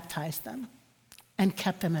who baptized them and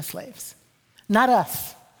kept them as slaves. Not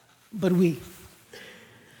us, but we.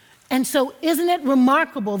 And so isn't it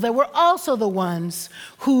remarkable that we're also the ones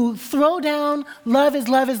who throw down love is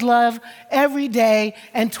love is love every day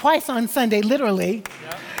and twice on Sunday, literally.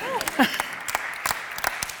 Yep.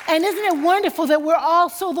 And isn't it wonderful that we're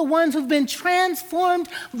also the ones who've been transformed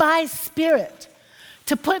by Spirit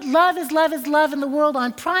to put love is love in the world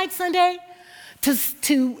on Pride Sunday,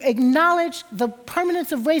 to acknowledge the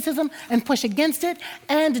permanence of racism and push against it,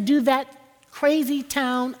 and to do that crazy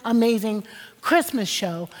town, amazing Christmas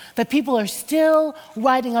show that people are still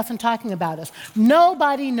writing us and talking about us.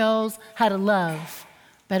 Nobody knows how to love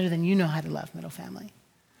better than you know how to love, Middle Family.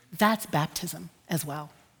 That's baptism as well.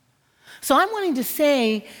 So I'm wanting to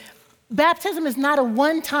say baptism is not a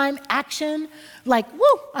one-time action like,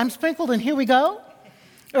 woo, I'm sprinkled and here we go.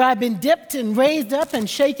 Or I've been dipped and raised up and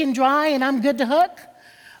shaken dry and I'm good to hook.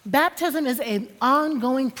 Baptism is an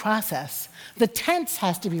ongoing process. The tense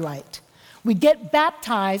has to be right. We get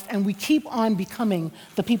baptized and we keep on becoming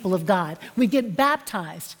the people of God. We get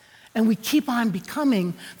baptized and we keep on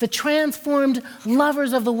becoming the transformed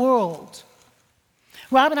lovers of the world.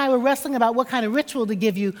 Rob and I were wrestling about what kind of ritual to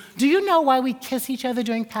give you. Do you know why we kiss each other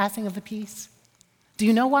during passing of the peace? Do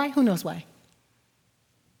you know why? Who knows why?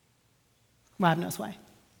 Rob knows why.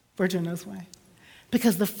 Virgil knows why.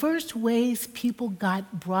 Because the first ways people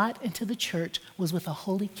got brought into the church was with a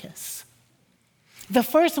holy kiss. The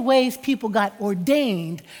first ways people got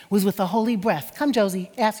ordained was with a holy breath. Come,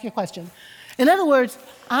 Josie, ask your question. In other words,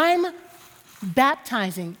 I'm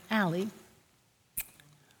baptizing Allie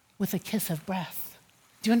with a kiss of breath.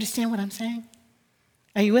 Do you understand what I'm saying?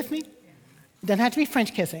 Are you with me? It doesn't have to be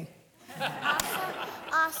French kissing.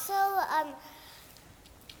 Also,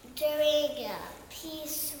 during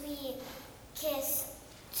peace, we kiss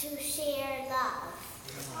to share love.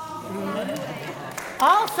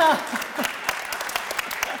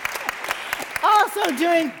 Also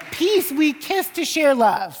during peace, we kiss to share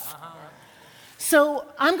love. So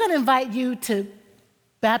I'm going to invite you to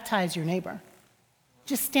baptize your neighbor.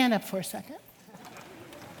 Just stand up for a second.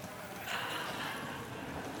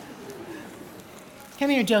 Come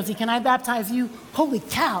here, Josie. Can I baptize you? Holy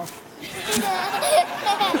cow.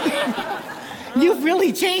 You've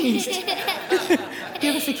really changed.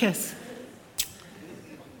 Give us a kiss.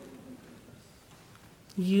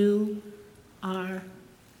 You are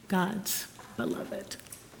God's beloved.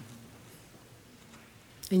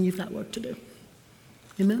 And you've got work to do.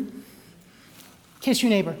 Amen? Kiss your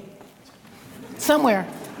neighbor. Somewhere.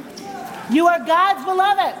 You are God's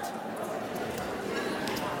beloved.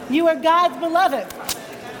 You are God's beloved.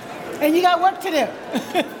 And you got work to do.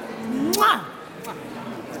 Mwah!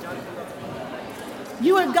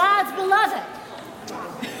 You are God's beloved.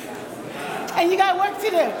 And you got work to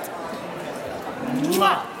do.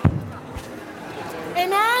 Mwah!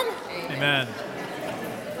 Amen? Amen.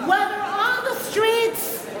 Whether on the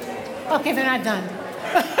streets, okay, they're not done.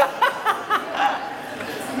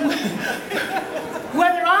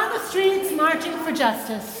 Whether on the streets marching for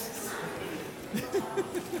justice,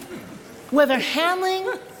 whether handling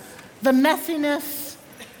the messiness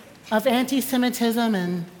of anti-Semitism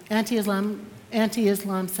and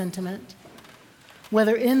anti-Islam sentiment,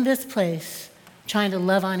 whether in this place trying to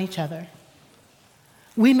love on each other,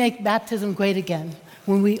 we make baptism great again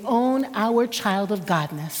when we own our child of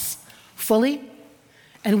Godness fully,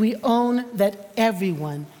 and we own that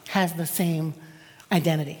everyone has the same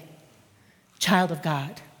identity, child of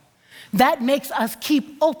God. That makes us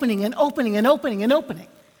keep opening and opening and opening and opening,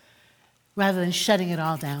 rather than shutting it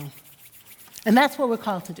all down. And that's what we're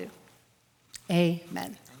called to do.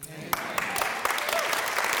 Amen.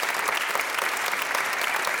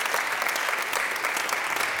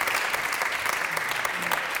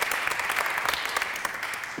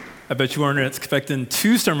 I bet you weren't expecting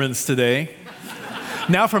 2 sermons today.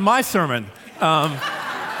 Now for my sermon.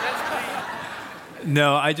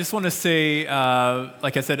 No, I just want to say,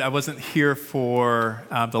 like I said, I wasn't here for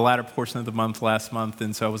the latter portion of the month last month,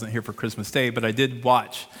 and so I wasn't here for Christmas Day, but I did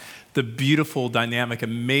watch the beautiful, dynamic,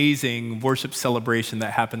 amazing worship celebration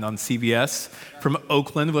that happened on CBS from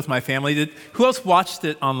Oakland with my family. Who else watched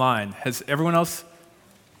it online? Has everyone else?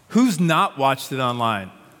 Who's not watched it online?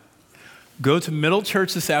 Go to Middle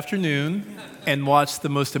Church this afternoon and watch the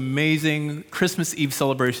most amazing Christmas Eve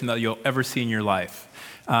celebration that you'll ever see in your life.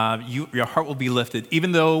 Your heart will be lifted.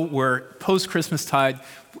 Even though we're post-Christmas tide,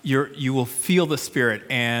 you will feel the Spirit,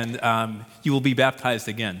 and you will be baptized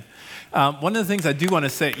again. One of the things I do want to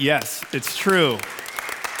say, yes, it's true.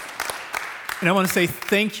 And I want to say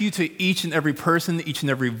thank you to each and every person, each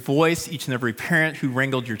and every voice, each and every parent who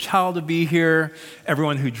wrangled your child to be here,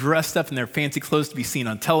 everyone who dressed up in their fancy clothes to be seen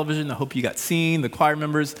on television. I hope you got seen, the choir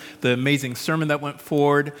members, the amazing sermon that went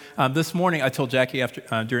forward. This morning, I told Jackie I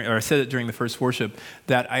said it during the first worship,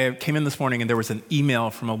 that I came in this morning and there was an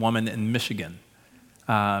email from a woman in Michigan.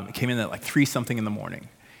 It came in at like 3-something in the morning.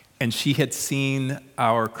 And she had seen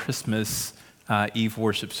our Christmas Eve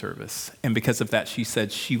worship service. And because of that, she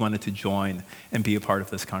said she wanted to join and be a part of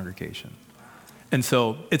this congregation. And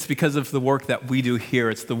so it's because of the work that we do here.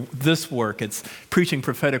 It's this work. It's preaching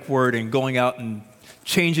prophetic word and going out and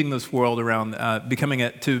changing this world around,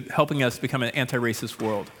 helping us become an anti-racist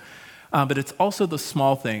world. But it's also the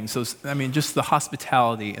small things. So, just the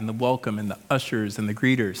hospitality and the welcome and the ushers and the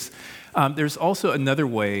greeters. There's also another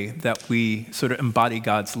way that we sort of embody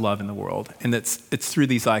God's love in the world, and it's through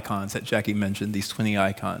these icons that Jackie mentioned, these 20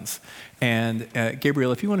 icons. And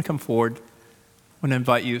Gabriel, if you want to come forward, I want to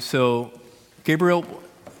invite you. So, Gabriel,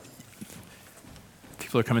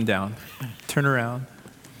 people are coming down. Turn around.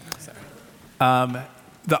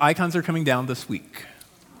 The icons are coming down this week.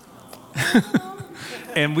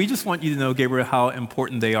 And we just want you to know, Gabriel, how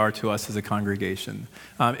important they are to us as a congregation.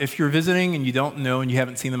 If you're visiting and you don't know and you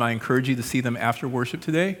haven't seen them, I encourage you to see them after worship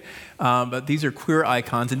today. But these are queer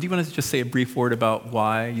icons. And do you want to just say a brief word about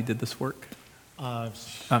why you did this work? Sure.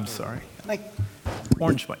 I'm sorry.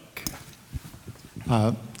 Orange mic.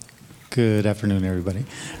 Good afternoon, everybody.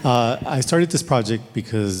 I started this project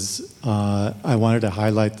because I wanted to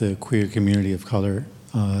highlight the queer community of color.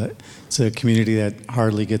 It's a community that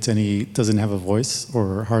doesn't have a voice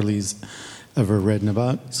or hardly's ever written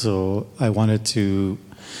about. So I wanted to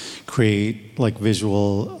create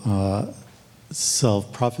visual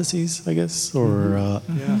self-prophecies, I guess, or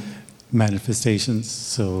manifestations.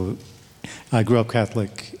 So I grew up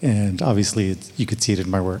Catholic, and obviously you could see it in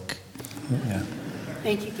my work. Yeah.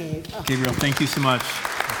 Thank you, Gabe. Oh. Gabriel, thank you so much.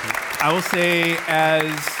 I will say,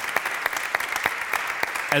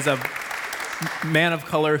 as a man of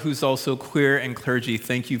color who's also queer and clergy,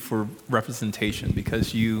 thank you for representation,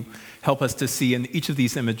 because you help us to see in each of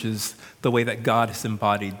these images the way that God has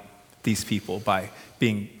embodied these people by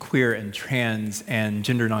being queer and trans and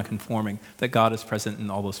gender nonconforming, that God is present in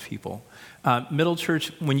all those people. Middle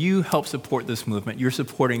Church, when you help support this movement, you're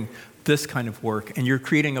supporting this kind of work, and you're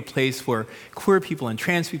creating a place where queer people and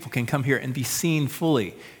trans people can come here and be seen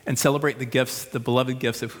fully and celebrate the gifts, the beloved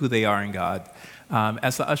gifts of who they are in God.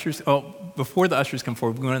 As the ushers, before the ushers come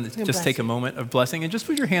forward, we want to just take a moment of blessing and just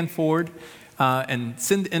put your hand forward and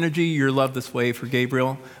send energy, your love this way for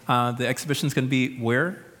Gabriel. The exhibition's going to be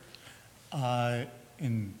where?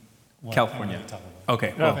 In California.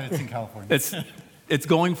 Okay. Well, it's in California. It's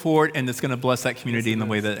going forward, and it's going to bless that community in the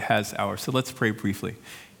way that it has ours. So let's pray briefly.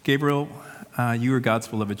 Gabriel, you are God's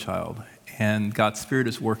beloved child, and God's Spirit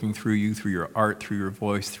is working through you, through your art, through your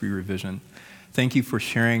voice, through your vision. Thank you for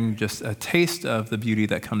sharing just a taste of the beauty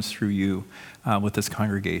that comes through you with this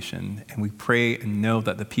congregation. And we pray and know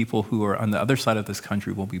that the people who are on the other side of this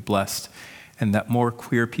country will be blessed, and that more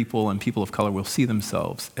queer people and people of color will see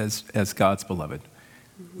themselves as God's beloved.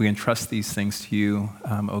 We entrust these things to you,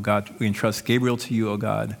 oh God. We entrust Gabriel to you, oh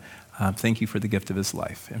God. Thank you for the gift of his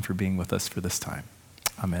life and for being with us for this time.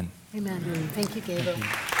 Amen. Amen. Thank you, Gabriel.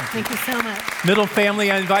 Thank you so much. Middle family,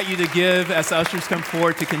 I invite you to give as the ushers come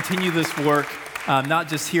forward to continue this work, not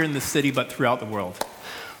just here in the city, but throughout the world.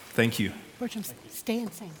 Thank you. Bertram, stay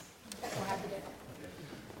and sing.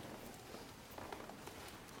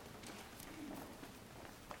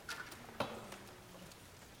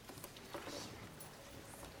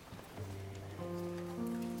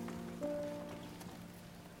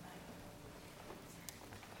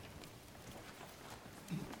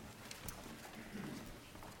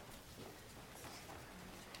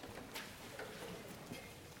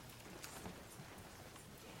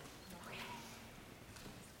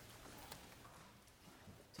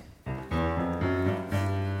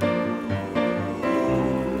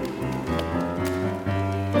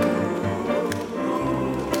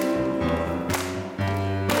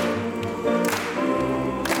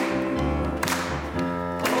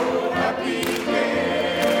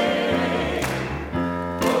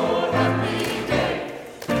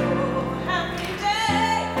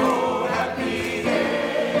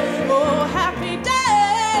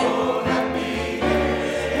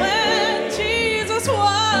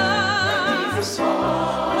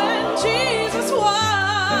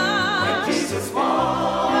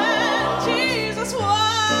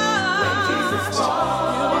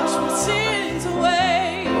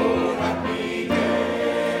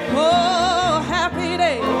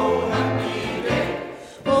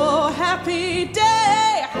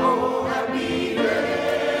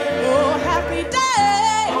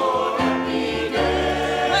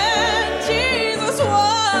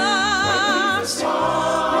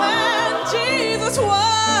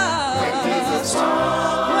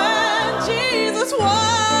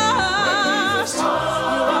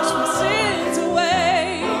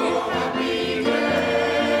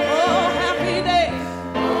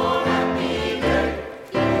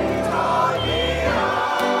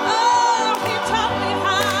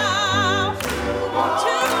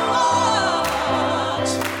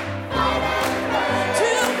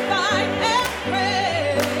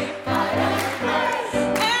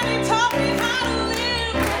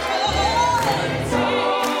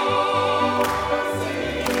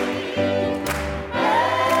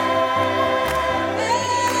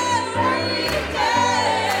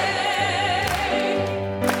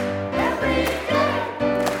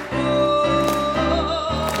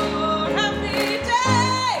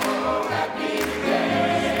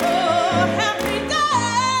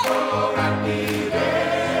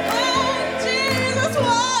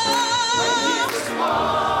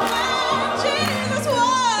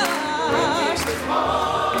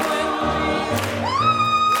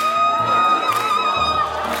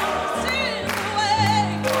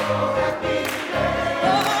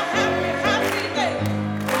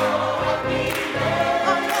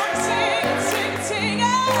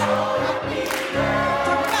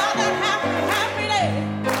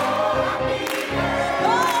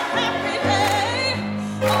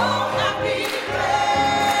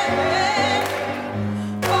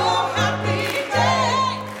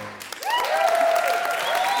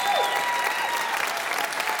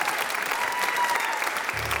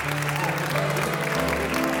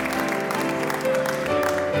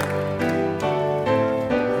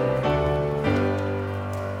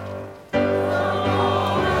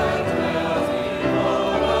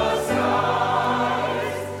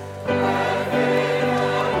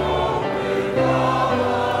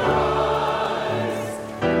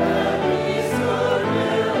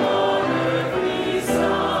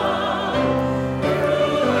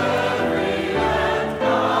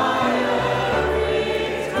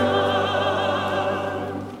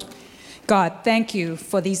 God, thank you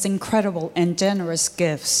for these incredible and generous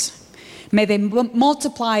gifts. May they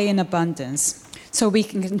multiply in abundance so we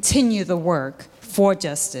can continue the work for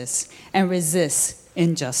justice and resist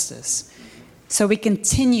injustice. So we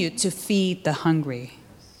continue to feed the hungry.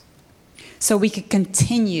 So we can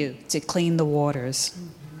continue to clean the waters.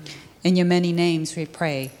 In your many names we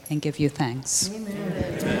pray and give you thanks.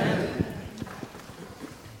 Amen. Amen.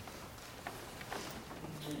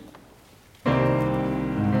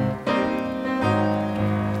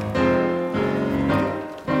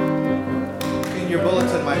 Your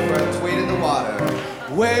bulletin, my friends, wade in the water.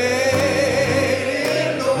 Wade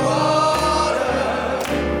in the water.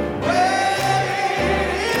 Wade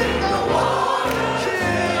in the water.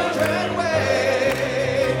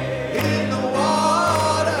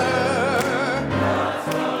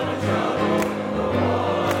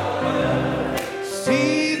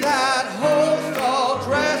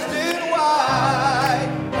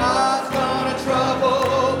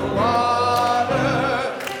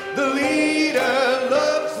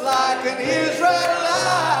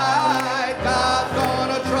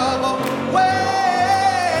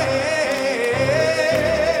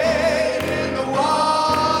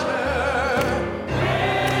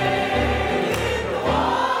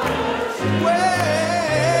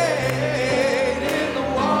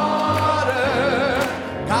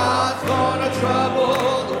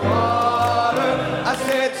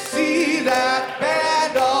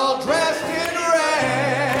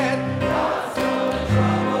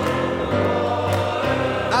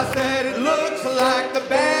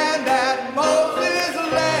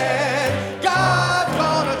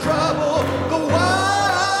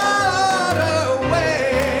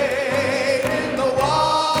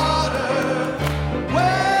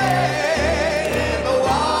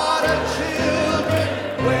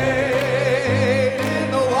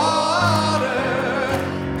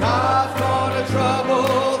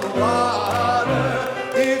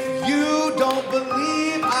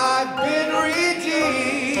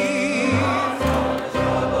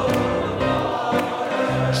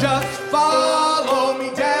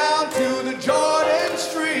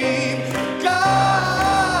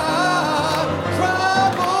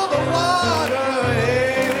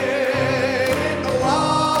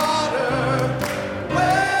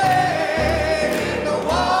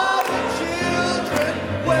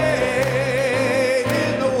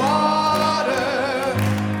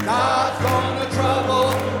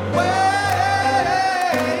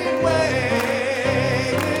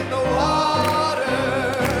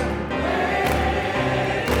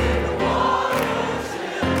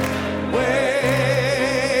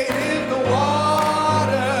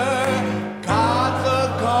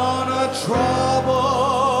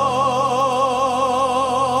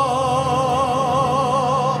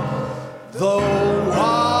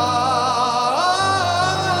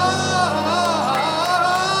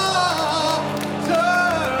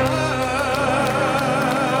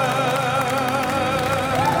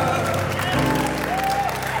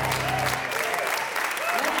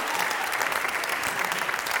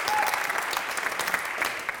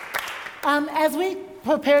 As we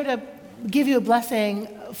prepare to give you a blessing,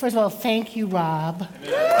 first of all, thank you, Rob.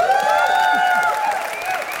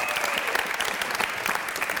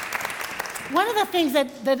 One of the things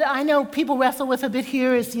that I know people wrestle with a bit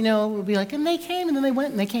here is, we'll be like, and they came and then they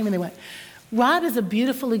went, and they came and they went. Rob is a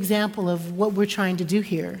beautiful example of what we're trying to do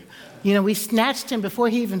here. We snatched him before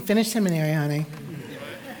he even finished seminary, honey.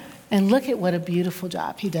 And look at what a beautiful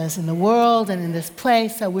job he does in the world and in this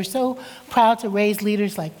place. So we're so proud to raise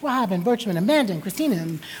leaders like Rob and Bertram and Amanda and Christina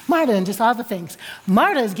and Marta and just all the things.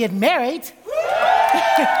 Marta is getting married. Woo!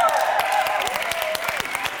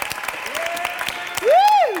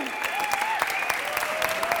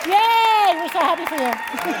 Yay! We're so happy for you.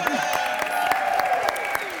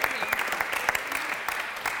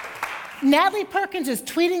 Natalie Perkins is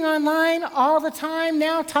tweeting online all the time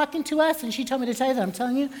now, talking to us, and she told me to tell you that. I'm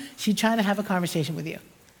telling you, she's trying to have a conversation with you.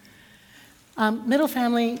 Middle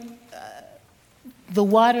family, the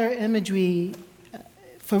water imagery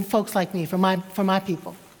for folks like me, for my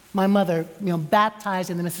people, my mother,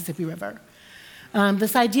 baptized in the Mississippi River.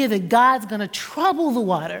 This idea that God's going to trouble the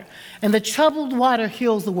water, and the troubled water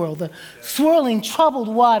heals the world. The swirling, troubled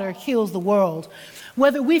water heals the world.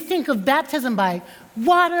 Whether we think of baptism by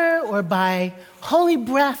water or by holy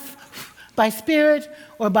breath, by spirit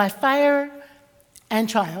or by fire and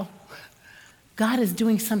trial, God is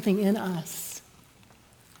doing something in us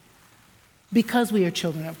because we are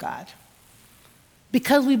children of God.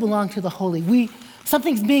 Because we belong to the holy.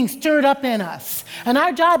 Something's being stirred up in us. And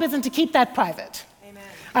our job isn't to keep that private. Amen.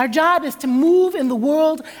 Our job is to move in the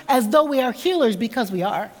world as though we are healers, because we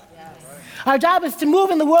are. Our job is to move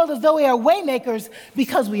in the world as though we are waymakers,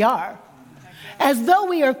 because we are. As though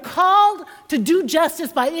we are called to do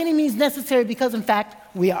justice by any means necessary, because in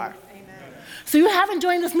fact we are. Amen. So you haven't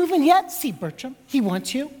joined this movement yet? See Bertram, he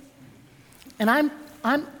wants you. And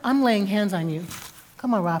I'm laying hands on you.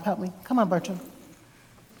 Come on, Rob, help me. Come on, Bertram.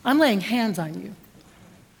 I'm laying hands on you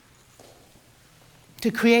to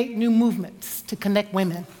create new movements, to connect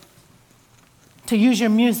women, to use your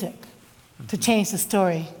music to change the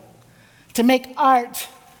story, to make art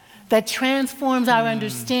that transforms our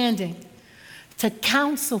understanding, to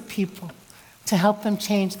counsel people, to help them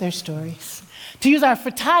change their stories, to use our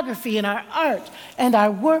photography and our art and our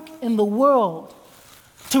work in the world,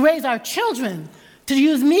 to raise our children, to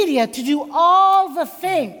use media, to do all the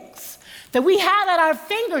things that we have at our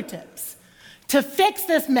fingertips to fix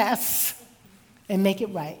this mess and make it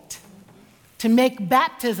right, to make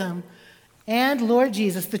baptism and Lord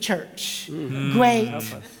Jesus, the church, great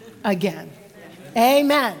again.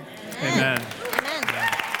 Amen. Amen.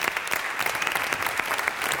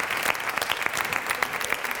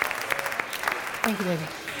 Thank you, baby.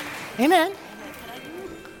 Amen.